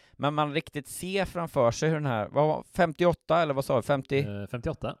säga. Men man riktigt ser framför sig hur den här, vad var 58 eller vad sa du?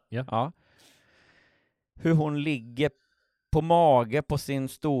 58, ja. Ja. Hur hon ligger på mage på sin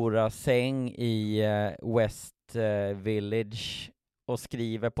stora säng i West Village och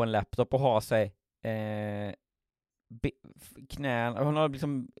skriver på en laptop och har sig knän, hon har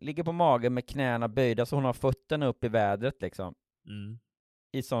liksom, ligger på magen med knäna böjda så hon har fötterna upp i vädret liksom.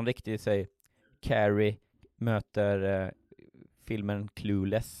 I sån riktig säg Carrie möter filmen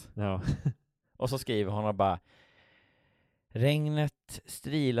Clueless. Ja. Och så skriver hon bara: regnet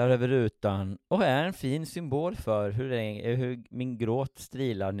strilar över rutan och är en fin symbol för hur min gråt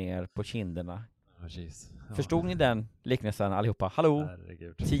strilar ner på kinderna. Förstod ni den liknelsen allihopa? Hallå?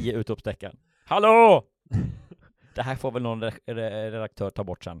 Herregud. 10 utropstecken. Hallå! Det här får väl någon redaktör ta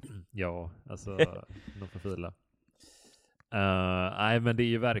bort sen. Ja, alltså de får fila. Nej, men det är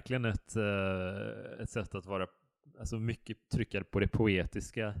ju verkligen ett sätt att vara alltså mycket tryckad på det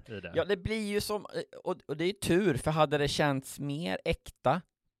poetiska i det. Ja, det blir ju som, och det är tur, för hade det känts mer äkta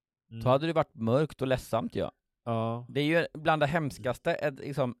så hade det varit mörkt och ledsamt, ja. Ja. Det är ju bland det hemskaste,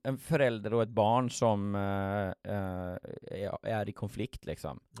 liksom, en förälder och ett barn som är i konflikt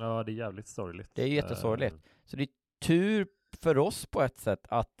liksom. Ja, det är jävligt sorgligt. Det är ju jättesorgligt. Så det är tur för oss på ett sätt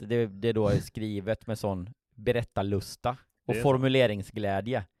att det då är skrivet med sån berättarlusta och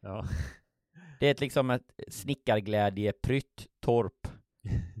formuleringsglädje. Ja. Det är liksom ett snickarglädje-prytt torp.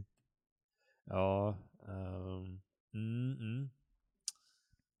 Ja.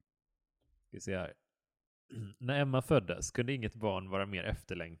 Ska vi se här. När Emma föddes kunde inget barn vara mer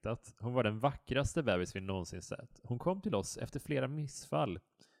efterlängtat. Hon var den vackraste bebis vi någonsin sett. Hon kom till oss efter flera missfall,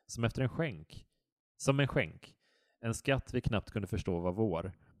 som efter en skänk. Som en skänk. En skatt vi knappt kunde förstå var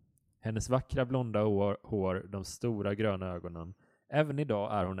vår. Hennes vackra blonda hår, de stora gröna ögonen. Även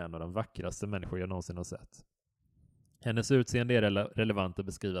idag är hon en av de vackraste människor jag någonsin har sett. Hennes utseende är relevant att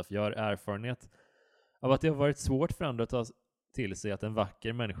beskriva, för jag har erfarenhet av att det har varit svårt för andra att ta till sig att en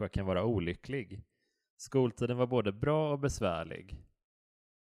vacker människa kan vara olycklig. Skoltiden var både bra och besvärlig.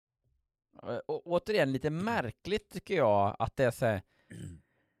 Återigen lite märkligt tycker jag att det är så här,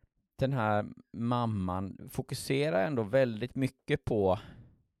 den här mamman fokuserar ändå väldigt mycket på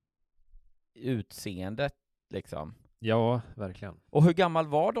utseendet liksom. Ja, verkligen. Och hur gammal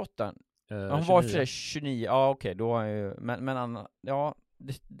var dottern? Hon var för 29. Ja, okej, då är ju men ja,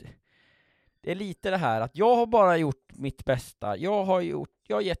 det är lite det här att jag har bara gjort mitt bästa. Jag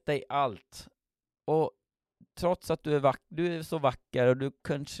har gett dig allt. Och trots att du är så vacker och du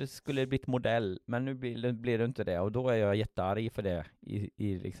kanske skulle blivit modell, men nu blir du inte det, och då är jag jättearg för det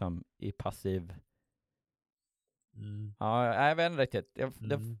i passiv. Ja, jag vet inte riktigt.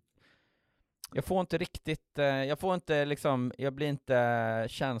 Jag får inte riktigt, jag blir inte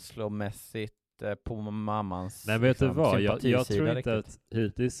känslomässigt på mammans. Nej, vet du vad? Jag tror inte riktigt. att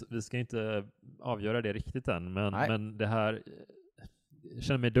hittills, vi ska inte avgöra det riktigt än, men det här, jag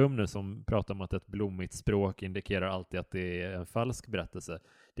känner mig dum nu som pratar om att ett blommigt språk indikerar alltid att det är en falsk berättelse.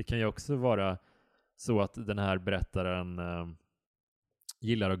 Det kan ju också vara så att den här berättaren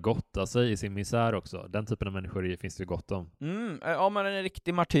gillar att gotta sig i sin misär också. Den typen av människor finns det gott om. Om man är en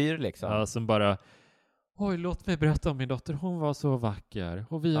riktig martyr liksom. Ja, som bara, oj, låt mig berätta om min dotter. Hon var så vacker.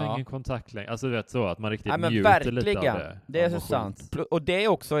 Och vi har ingen kontakt längre. Alltså du vet så, att man riktigt njuter lite av det. Det är så sant. Och det är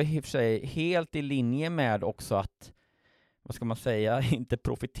också i och för sig helt i linje med också att, vad ska man säga, inte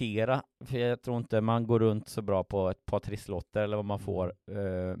profitera. För jag tror inte man går runt så bra på ett par trisslotter eller vad man får.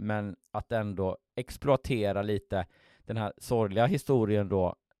 Men att ändå exploatera lite den här sorgliga historien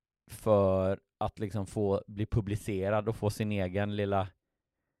då för att liksom få bli publicerad och få sin egen lilla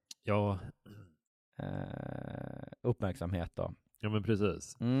uppmärksamhet då. Ja, men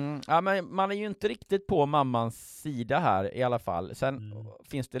precis. Ja, men man är ju inte riktigt på mammans sida här i alla fall. Sen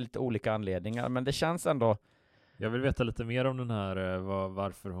finns det lite olika anledningar, men det känns ändå. Jag vill veta lite mer om den här,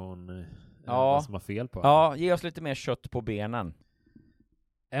 varför hon, vad som har fel på henne. Ja, ge oss lite mer kött på benen.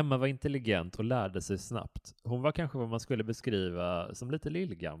 Emma var intelligent och lärde sig snabbt. Hon var kanske vad man skulle beskriva som lite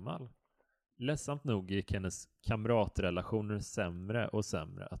lillgammal. Ledsamt nog gick hennes kamratrelationer sämre och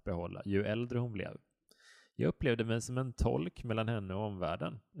sämre att behålla ju äldre hon blev. Jag upplevde mig som en tolk mellan henne och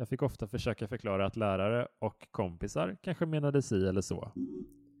omvärlden. Jag fick ofta försöka förklara att lärare och kompisar kanske menade si eller så.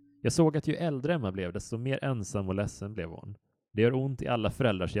 Jag såg att ju äldre Emma blev, desto mer ensam och ledsen blev hon. Det gör ont i alla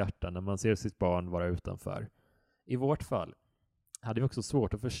föräldrars hjärtan när man ser sitt barn vara utanför. I vårt fall hade vi också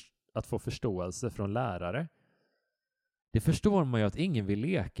svårt att få förståelse från lärare. Det förstår man ju att ingen vill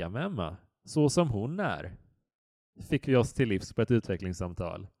leka med Emma, så som hon är. Fick vi oss till livs på ett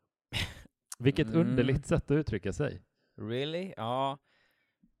utvecklingssamtal. Vilket underligt sätt att uttrycka sig. Really? Ja.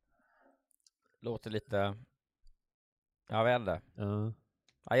 Låter lite. Jag vet inte.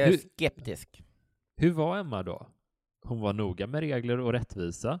 Ja, jag är skeptisk. Hur var Emma då? Hon var noga med regler och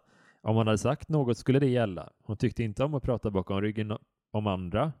rättvisa. Om man hade sagt något skulle det gälla. Hon tyckte inte om att prata bakom ryggen om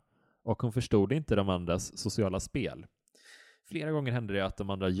andra. Och hon förstod inte de andras sociala spel. Flera gånger hände det att de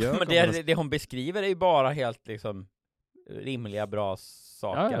andra ljög. Men det hon beskriver är ju bara helt liksom rimliga, bra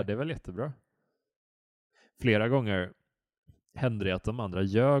saker. Ja, det är väl jättebra. Flera gånger hände det att de andra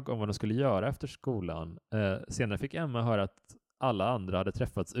ljög om vad de skulle göra efter skolan. Senare fick Emma höra att alla andra hade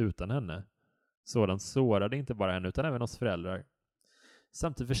träffats utan henne. Sådant sårade inte bara henne utan även oss föräldrar.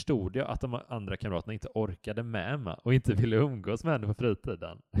 Samtidigt förstod jag att de andra kamraterna inte orkade med Emma och inte ville umgås med henne på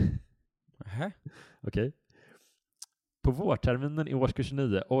fritiden. Okej. På vårterminen i årskurs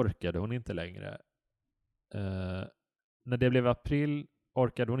 9 orkade hon inte längre. När det blev april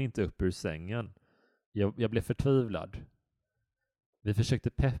orkade hon inte upp ur sängen. Jag blev förtvivlad. Vi försökte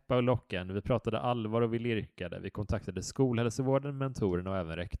peppa och locka henne. Vi pratade allvar och vi lirkade. Vi kontaktade skolhälsovården, mentorerna och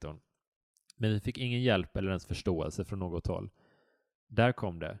även rektorn. Men vi fick ingen hjälp eller ens förståelse från något håll. Där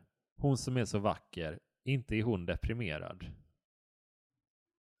kom det. Hon som är så vacker. Inte är hon deprimerad.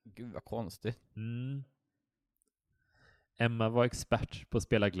 Gud vad konstigt. Emma var expert på att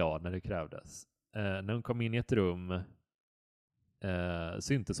spela glad när det krävdes. När hon kom in i ett rum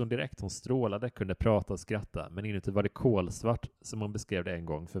syntes hon direkt. Hon strålade, kunde prata och skratta. Men inuti var det kolsvart som hon beskrev det en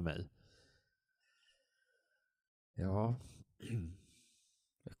gång för mig. Ja.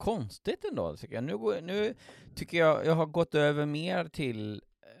 Konstigt ändå. Nu tycker jag har gått över mer till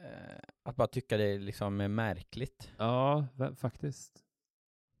Att bara tycka det liksom är märkligt. Ja, faktiskt.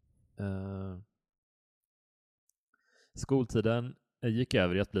 Skoltiden gick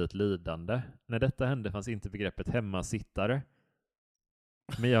över i att bli ett lidande. När detta hände fanns inte begreppet hemmasittare.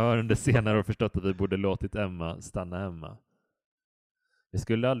 Men jag har under senare år förstått att vi borde låtit Emma stanna hemma. Vi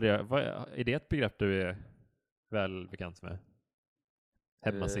skulle aldrig... är det ett begrepp du är väl bekant med?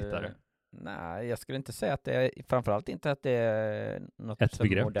 Hemmasittare? Nej, jag skulle inte säga att det är... Framförallt inte att det är något ett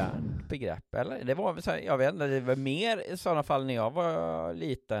begrepp. Modernt begrepp. Eller? Det var väl så här, jag vet inte, det var mer i sådana fall när jag var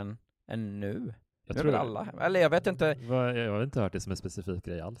liten än nu. Jag tror alla. Eller jag vet inte. Jag har inte hört det som en specifik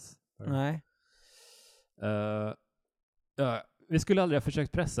grej alls. Nej. Vi skulle aldrig ha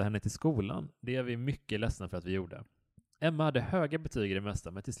försökt pressa henne till skolan. Det är vi mycket ledsna för att vi gjorde. Emma hade höga betyg i det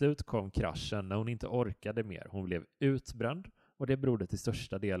mesta, men till slut kom kraschen när hon inte orkade mer. Hon blev utbränd och det berodde till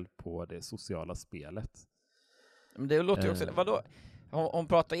största del på det sociala spelet. Men det låter ju också... Vadå? Hon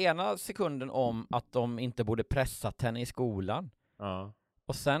pratar ena sekunden om att de inte borde pressat henne i skolan. Ja.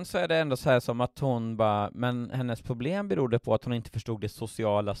 Och sen så är det ändå så här som att hon bara... Men hennes problem berodde på att hon inte förstod det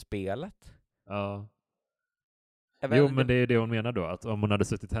sociala spelet. Ja. Jo, men det är det hon menar då. Att om hon hade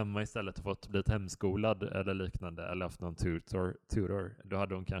suttit hemma istället och fått blivit hemskolad eller liknande, eller haft någon tutor, då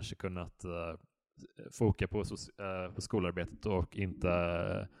hade hon kanske kunnat foka på skolarbetet och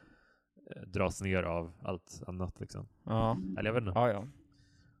inte dras ner av allt annat liksom. Ja. Eller jag vet inte. Ja.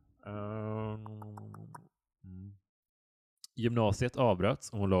 Gymnasiet avbröts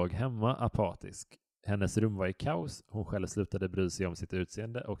och hon låg hemma apatisk. Hennes rum var i kaos. Hon själv slutade bry sig om sitt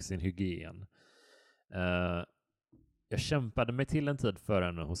utseende och sin hygien. Jag kämpade mig till en tid för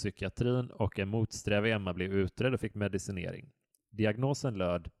henne hos psykiatrin och en motsträvig Emma blev utredd och fick medicinering. Diagnosen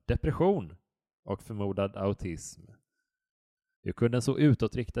löd depression och förmodad autism. Hur kunde en så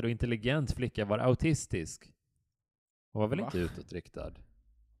utåtriktad och intelligent flicka vara autistisk? Hon var väl inte utåtriktad?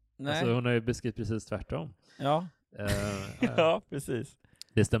 Nej. Alltså, hon har ju beskrivit precis tvärtom. Ja. Ja, precis.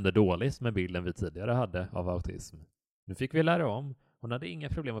 Det stämde dåligt med bilden vi tidigare hade av autism. Nu fick vi lära om. Hon hade inga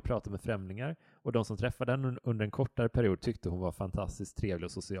problem att prata med främlingar och de som träffade henne under en kortare period tyckte hon var fantastiskt trevlig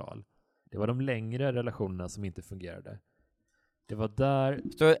och social. Det var de längre relationerna som inte fungerade. Det var där...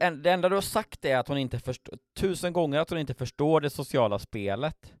 Så det enda du har sagt är att hon inte förstår 1000 gånger att hon inte förstår det sociala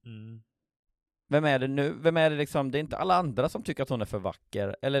spelet. Mm. Vem är det nu? Vem är det liksom? Det är inte alla andra som tycker att hon är för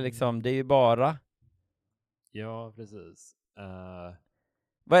vacker. Eller liksom, det är ju bara... Ja, precis.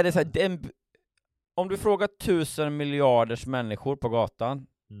 Vad är det så här, om du frågar 1000 miljarders människor på gatan,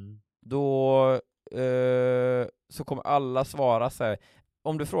 då så kommer alla svara så här.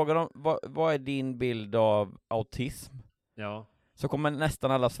 Om du frågar dem, vad är din bild av autism? Ja. Så kommer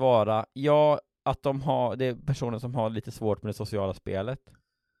nästan alla svara, ja, att det är personer som har lite svårt med det sociala spelet.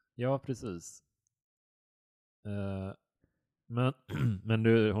 Ja, precis. Men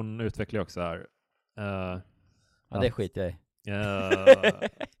hon utvecklar också här. Ja, det skiter jag i.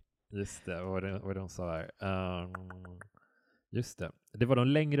 Just det, vad var det hon sa här? Just det. Det var de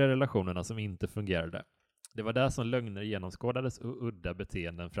längre relationerna som inte fungerade. Det var där som lögner genomskådades och udda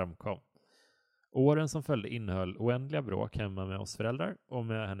beteenden framkom. Åren som följde innehöll oändliga bråk hemma med oss föräldrar och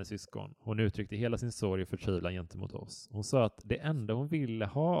med hennes syskon. Hon uttryckte hela sin sorg och förtvivlan gentemot oss. Hon sa att det enda hon ville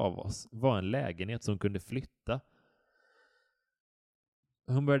ha av oss var en lägenhet som kunde flytta.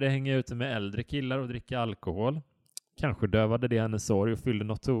 Hon började hänga ute med äldre killar och dricka alkohol. Kanske dövade det hennes sorg och fyllde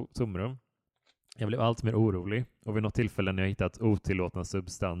något tomrum. Jag blev allt mer orolig och vid något tillfälle när jag hittat otillåtna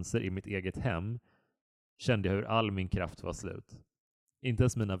substanser i mitt eget hem kände jag hur all min kraft var slut. Inte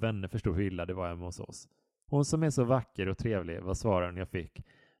ens mina vänner förstod hur illa det var hemma hos oss. Hon som är så vacker och trevlig var svaren jag fick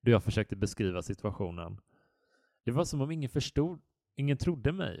då jag försökte beskriva situationen. Det var som om ingen förstod, ingen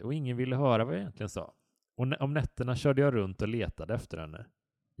trodde mig och ingen ville höra vad jag egentligen sa. Och om nätterna körde jag runt och letade efter henne.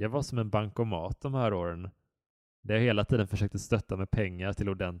 Jag var som en bankomat de här åren där jag hela tiden försökte stötta med pengar till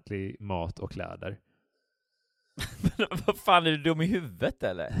ordentlig mat och kläder. Men vad fan, är du dum i huvudet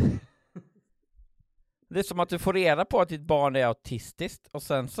eller? Det är som att du får reda på att ditt barn är autistiskt och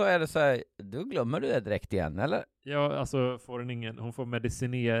sen så är det så här, då glömmer du det direkt igen, eller? Ja, alltså hon får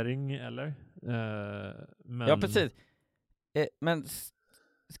medicinering, eller? Men... Ja, precis. Men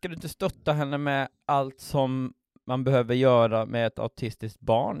ska du inte stötta henne med allt som man behöver göra med ett autistiskt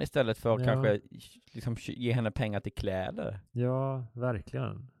barn istället för att kanske liksom ge henne pengar till kläder? Ja,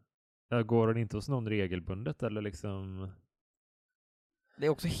 verkligen. Går hon inte hos någon regelbundet eller liksom? Det är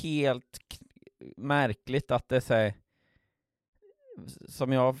också helt märkligt att det är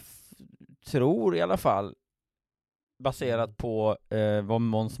som jag tror i alla fall baserat på vad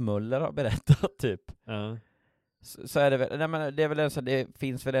Måns Möller har berättat typ. Så är det väl, nej, men det är väl så, det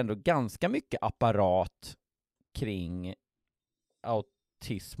finns väl ändå ganska mycket apparat kring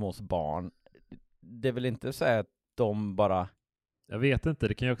autism hos barn. Det är väl inte så att de bara... Jag vet inte,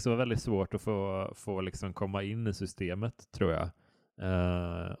 det kan ju också vara väldigt svårt att få liksom komma in i systemet, tror jag.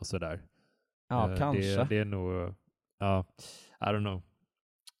 Och sådär. Ja, kanske. Det är nog... Ja, I don't know.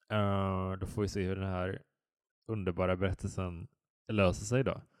 Då får vi se hur den här underbara berättelsen löser sig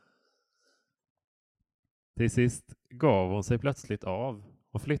då. Till sist gav hon sig plötsligt av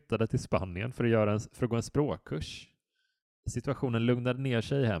och flyttade till Spanien för att gå en språkkurs. Situationen lugnade ner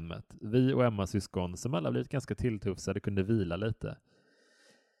sig i hemmet. Vi och Emmas syskon, som alla blivit ganska tilltufsade, kunde vila lite.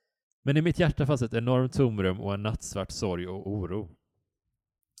 Men i mitt hjärta fanns ett enormt tomrum och en nattsvart sorg och oro.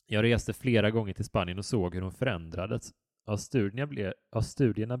 Jag reste flera gånger till Spanien och såg hur hon förändrades. Av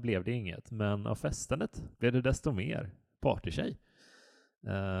studierna blev det inget, men av festandet blev det desto mer. Partytjej.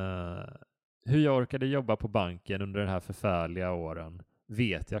 Hur jag orkade jobba på banken under de här förfärliga åren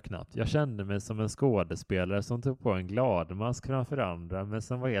vet jag knappt. Jag kände mig som en skådespelare som tog på en gladmask framför andra, men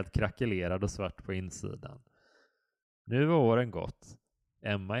som var helt krackelerad och svart på insidan. Nu har åren gått.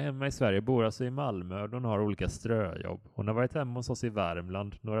 Emma är hemma i Sverige, bor alltså i Malmö, och hon har olika ströjobb. Hon har varit hemma hos oss i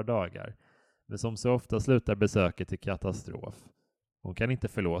Värmland några dagar. Men som så ofta slutar besöket i katastrof. Hon kan inte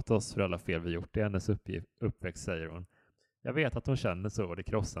förlåta oss för alla fel vi gjort i hennes uppväxt, säger hon. Jag vet att hon känner så, och det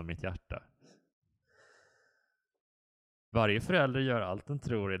krossar mitt hjärta. Varje förälder gör allt den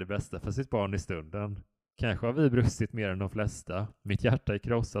tror är det bästa för sitt barn i stunden. Kanske har vi brustit mer än de flesta. Mitt hjärta är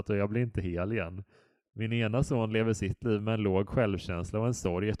krossat och jag blir inte hel igen. Min ena son lever sitt liv med en låg självkänsla och en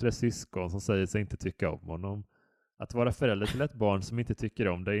sorg efter ett syskon som säger sig inte tycka om honom. Att vara förälder till ett barn som inte tycker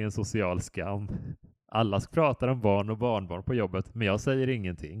om dig är en social skam. Alla pratar om barn och barnbarn på jobbet, men jag säger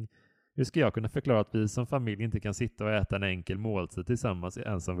ingenting. Hur ska jag kunna förklara att vi som familj inte kan sitta och äta en enkel måltid tillsammans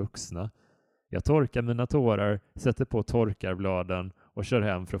ens som vuxna? Jag torkar mina tårar, sätter på torkarbladen och kör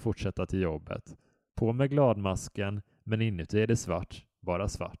hem för att fortsätta till jobbet. På med gladmasken, men inuti är det svart. Bara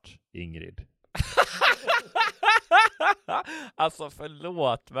svart. Ingrid. Alltså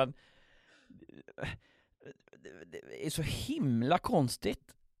förlåt, men det är så himla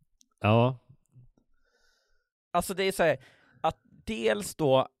konstigt. Ja. Alltså det är så här, att dels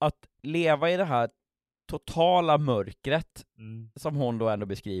då att leva i det här totala mörkret som hon då ändå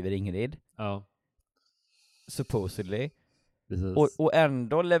beskriver, Ingrid. Ja. Supposedly. Precis. Och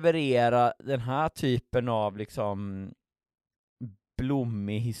ändå leverera den här typen av liksom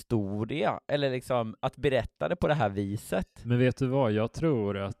blommig historia, eller liksom att berätta det på det här viset. Men vet du vad, jag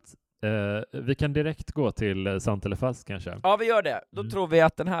tror att vi kan direkt gå till sant eller falskt kanske. Ja, vi gör det. Då tror vi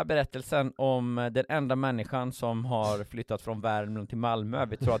att den här berättelsen om den enda människan som har flyttat från Värmland till Malmö,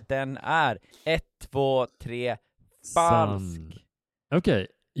 vi tror att den är 1, 2, 3 falsk. Okej.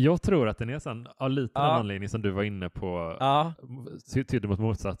 Jag tror att den är sann av lite den anledning som du var inne på. Tydde mot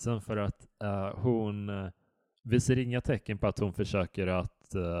motsatsen, för att hon visar inga tecken på att hon försöker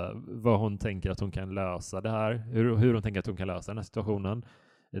att vad hon tänker att hon kan lösa det här. Hur hon tänker att hon kan lösa den här situationen.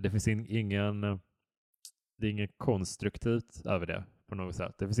 Det finns det är inget konstruktivt över det på något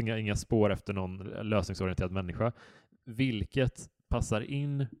sätt. Det finns inga spår efter någon lösningsorienterad människa. Vilket passar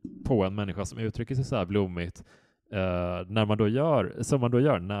in på en människa som uttrycker sig så här blommigt. När man då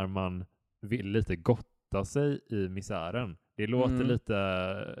gör när man vill lite gotta sig i misären. Det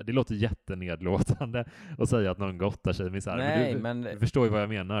låter jättenedlåtande att säga att någon gottar sig i misären. Nej, men du förstår ju vad jag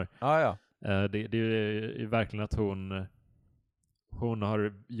menar. Ja. Det är verkligen att hon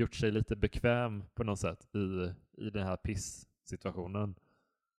har gjort sig lite bekväm på något sätt i den här piss-situationen.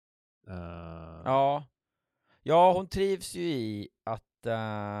 Ja, hon trivs ju i att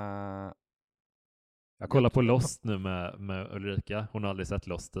jag kollar på Lost nu med Ulrika. Hon har aldrig sett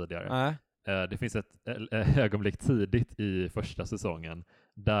Lost tidigare. Det finns ett ögonblick tidigt i första säsongen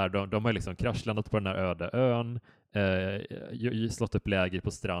där de har liksom kraschlandat på den här öde ön, slått upp läger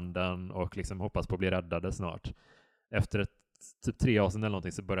på stranden och liksom hoppas på att bli räddade snart. Efter typ 3 avsnitt eller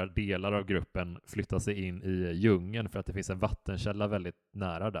någonting så börjar delar av gruppen flytta sig in i djungeln för att det finns en vattenkälla väldigt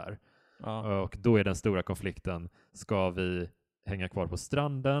nära där. Och då är den stora konflikten: ska vi hänga kvar på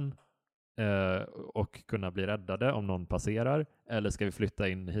stranden och kunna bli räddade om någon passerar, eller ska vi flytta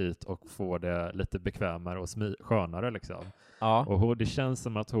in hit och få det lite bekvämare och skönare liksom. Och det känns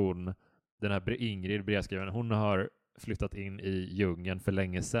som att den här Ingrid, brevskrivaren, hon har flyttat in i djungeln för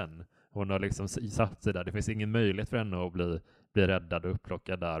länge sedan. Hon har liksom satt sig där. Det finns ingen möjlighet för henne att bli räddad och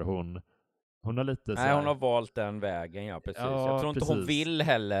upplockad där. Hon har lite så här... hon har valt den vägen, ja precis. Jag tror inte hon vill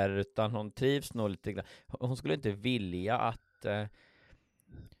heller, utan hon trivs nog lite grann. Hon skulle inte vilja att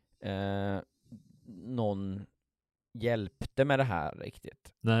någon hjälpte med det här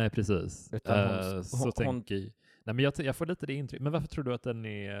riktigt. Nej, precis. Utan Nej, men jag får lite det intryck. Men varför tror du att den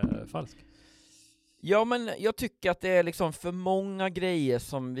är falsk? Ja, men jag tycker att det är liksom för många grejer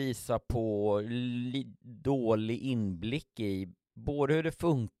som visar på dålig inblick i både hur det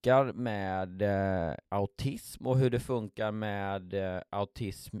funkar med autism och hur det funkar med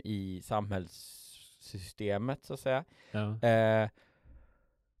autism i samhällssystemet, så att säga. Ja.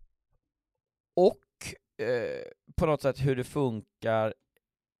 Och på något sätt hur det funkar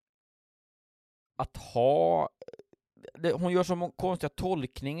att ha... Hon gör så konstiga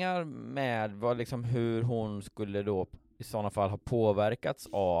tolkningar med vad, liksom, hur hon skulle då i sådana fall ha påverkats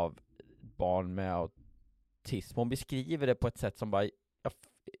av barn med autism. Hon beskriver det på ett sätt som bara,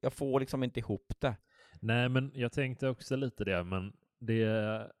 jag får liksom inte ihop det. Nej, men jag tänkte också lite det, men det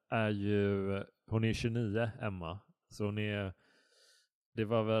är ju, hon är 29, Emma, så det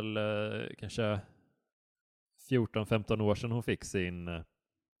var väl kanske 14-15 år sedan hon fick sin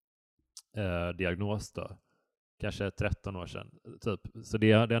diagnos då. Kanske 13 år sedan, typ. Så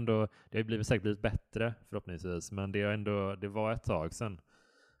det har blivit säkert blivit bättre förhoppningsvis, men det var ett tag sedan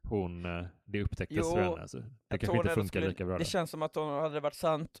det upptäcktes för henne. Så det kanske inte funkar lika bra. Det känns som att hon hade varit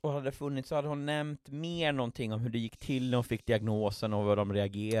sant och hade funnits, så hade hon nämnt mer någonting om hur det gick till när hon fick diagnosen och hur de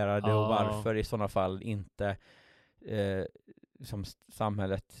reagerade och varför i sådana fall inte som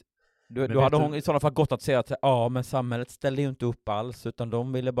samhället. Då hade hon i sådana fall gått att säga att men samhället ställde ju inte upp alls, utan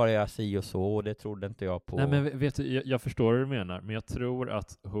de ville bara göra si och så, och det trodde inte jag på. Nej, men vet du, jag förstår vad du menar, men jag tror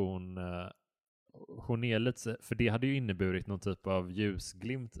att hon är lite, för det hade ju inneburit någon typ av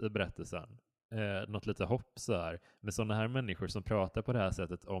ljusglimt i berättelsen. Något lite hopp så här. Men sådana här människor som pratar på det här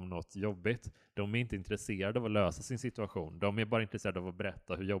sättet om något jobbigt, de är inte intresserade av att lösa sin situation. De är bara intresserade av att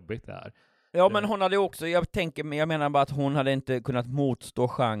berätta hur jobbigt det är. Ja, men hon hade också, jag menar bara att hon hade inte kunnat motstå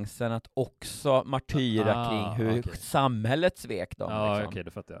chansen att också martyra kring hur samhället svek dem. Ja, liksom. okej,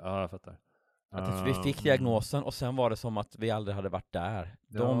 det fattar jag. Ja, jag fattar. Att vi fick diagnosen och sen var det som att vi aldrig hade varit där.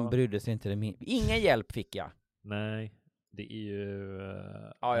 De brydde sig inte. Ingen hjälp fick jag. Nej, det är ju...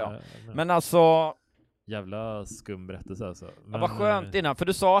 Men alltså... Jävla skum berättelse alltså. Men, vad skönt innan, för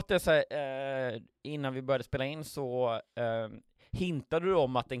du sa att det så här, innan vi började spela in så... hintade du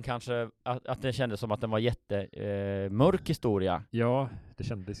om att den kanske att det kändes som att den var jättemörk historia? Ja, det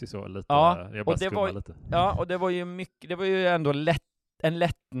kändes ju så lite. Ja, jag bara skummade lite. Ja, och det var ju mycket, det var ju ändå en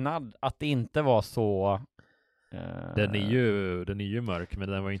lättnad att det inte var så. Den är ju mörk, men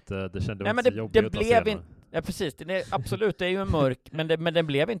den var inte, det kändes inte så jobbigt. Det blev inte. Ja, precis. Absolut, det är ju en mörk, men den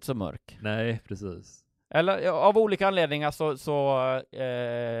blev inte så mörk. Nej, precis. Eller av olika anledningar så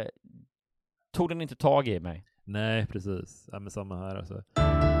tog den inte tag i mig. Nej, precis. Ja, men samma här alltså.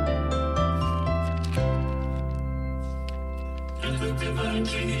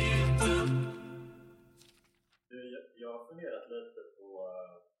 Jag har funderat lite på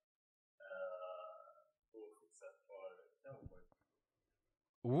fortsätt för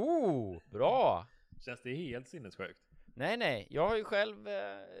Cowboy. Bra! Känns det helt sinnessjukt? Nej. Jag har ju själv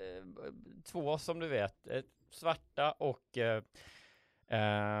 2 som du vet. Svarta och... det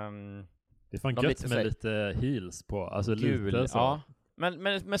är fan gött med lite heels på. Alltså gul, lite så. Ja. Men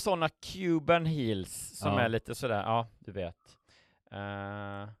med sådana Cuban heels som är lite sådär, ja, du vet.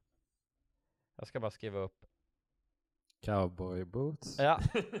 Jag ska bara skriva upp. Cowboy boots. Ja.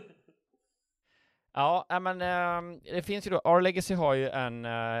 Ja, men det finns ju då, Our Legacy har ju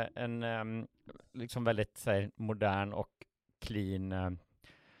en liksom väldigt säg, modern och clean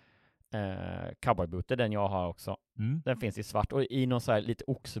cowboyboot. Det är den jag har också. Den finns i svart och i någon så här lite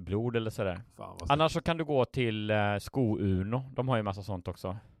oxblod eller sådär. Annars så kan du gå till Sko-Uno. De har ju massa sånt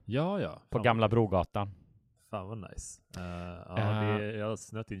också. Ja. På Gamla Brogatan. Fan vad nice. Jag har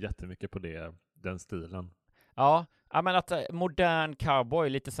snött in jättemycket på den stilen. Ja, men att modern cowboy,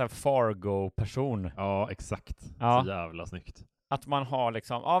 lite så här Fargo-person. Ja, exakt. Så jävla snyggt. Att man har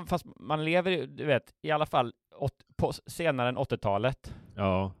liksom, fast man lever, du vet, i alla fall senare än 80-talet.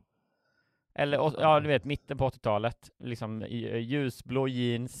 Ja. Eller, du vet, mitten på 80-talet. Liksom ljusblå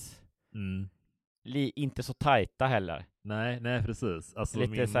jeans. Inte så tajta heller. Nej, precis. Alltså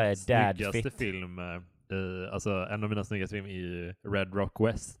lite min snyggaste film, alltså en av mina snyggaste film är ju Red Rock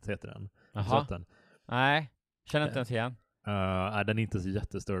West, heter den. Jaha. Nej, känner inte ens igen. Den är inte så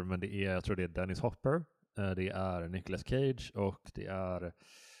jättestor, men jag tror det är Dennis Hopper. Det är Nicolas Cage och det är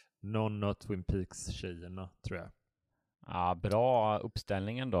någon av Twin Peaks-tjejerna, tror jag. Ja, bra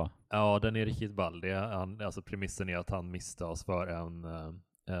uppställningen då. Ja, den är riktigt ball. Alltså premissen är att han misstas för en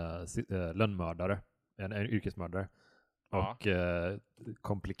lönnmördare, en yrkesmördare. Ja. Och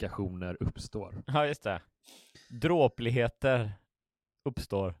komplikationer uppstår. Ja, just det. Dråpligheter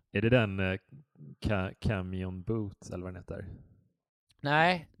uppstår. Är det den Camion Boot, eller vad den heter?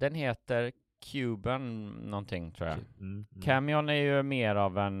 Nej, den heter Cuban någonting, tror jag. Camion är ju mer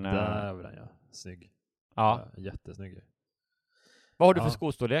av en... Där var den, ja. snygg. Ja. Jättesnygg. Vad har du för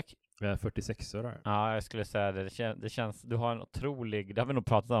skostorlek? Jag är 46 år där. Ja, jag skulle säga det. Det känns, du har en otrolig, det har vi nog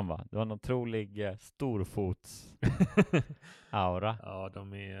pratat om, va? Du har en otrolig storfots aura. Ja,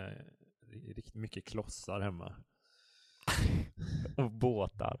 de är riktigt mycket klossar hemma. Och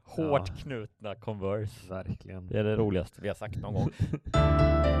båtar. Hårt knutna Converse. Verkligen. Det är det roligaste vi har sagt någon gång.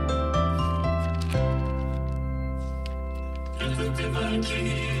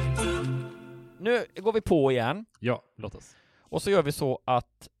 Nu går vi på igen. Ja, låt oss. Och så gör vi så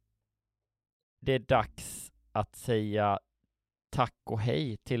att det är dags att säga tack och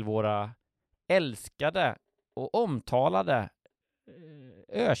hej till våra älskade och omtalade,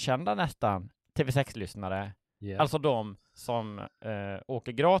 ökända nästan, TV6-lyssnare. Yeah. Alltså de som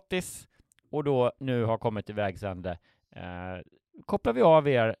åker gratis och då nu har kommit till vägs ände. Kopplar vi av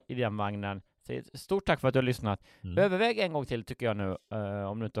er i den vagnen. Så stort tack för att du har lyssnat. Överväg en gång till tycker jag nu,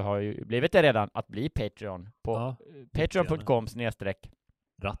 om du inte har blivit det redan, att bli Patreon på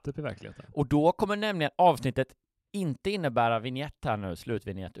patreon.com/ratt upp i verkligheten. Och då kommer nämligen avsnittet inte innebära vignett här nu,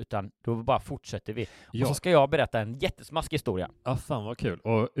 slutvignett, utan då bara fortsätter vi. Och så ska jag berätta en jättesmaskig historia. Ja, fan vad kul.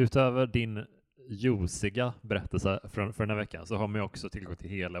 Och utöver din juiciga berättelse för den här veckan så har man också tillgång till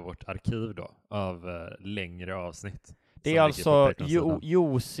hela vårt arkiv då av längre avsnitt. Det är alltså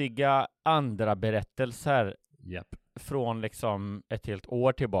juiciga andra berättelser från liksom ett helt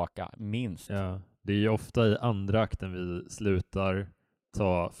år tillbaka, minst. Ja, det är ju ofta i andra akten vi slutar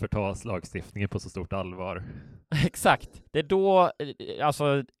ta förtalslagstiftningen på så stort allvar. Exakt. Det är då,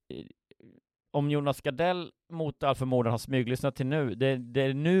 alltså, om Jonas Gardell mot all förmodan har smyglyssnat till nu, det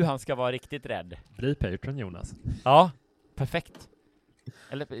är nu han ska vara riktigt rädd. Bli Patreon, Jonas. Ja, perfekt.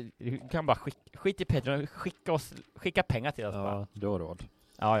 Eller du kan bara skit i Patreon, skicka pengar till oss. Ja, du har råd.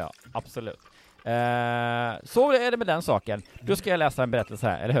 Ja, absolut. Så är det med den saken. Då ska jag läsa en berättelse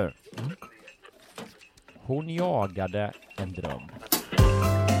här, eller hur? Hon jagade en dröm.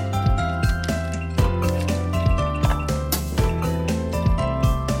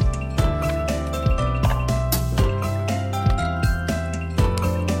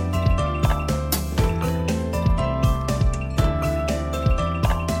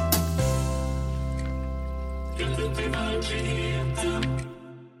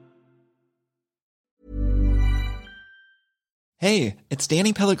 Hey, it's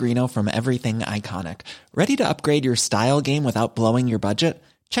Danny Pellegrino from Everything Iconic. Ready to upgrade your style game without blowing your budget?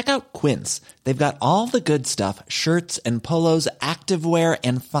 Check out Quince. They've got all the good stuff, shirts and polos, activewear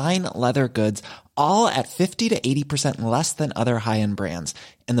and fine leather goods, all at 50 to 80% less than other high-end brands.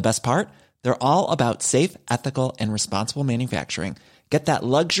 And the best part? They're all about safe, ethical, and responsible manufacturing. Get that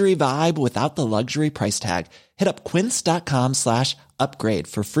luxury vibe without the luxury price tag. Hit up quince.com/upgrade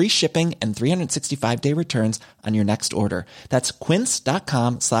for free shipping and 365-day returns on your next order. That's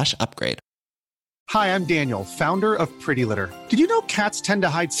quince.com/upgrade. Hi, I'm Daniel, founder of Pretty Litter. Did you know cats tend to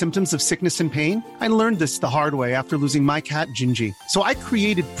hide symptoms of sickness and pain? I learned this the hard way after losing my cat, Gingy. So I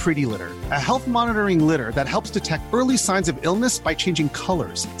created Pretty Litter, a health monitoring litter that helps detect early signs of illness by changing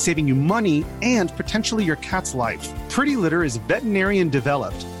colors, saving you money and potentially your cat's life. Pretty Litter is veterinarian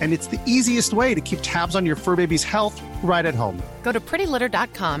developed, and it's the easiest way to keep tabs on your fur baby's health right at home. Go to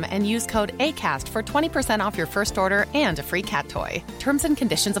prettylitter.com and use code ACAST for 20% off your first order and a free cat toy. Terms and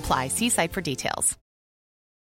conditions apply. See site for details.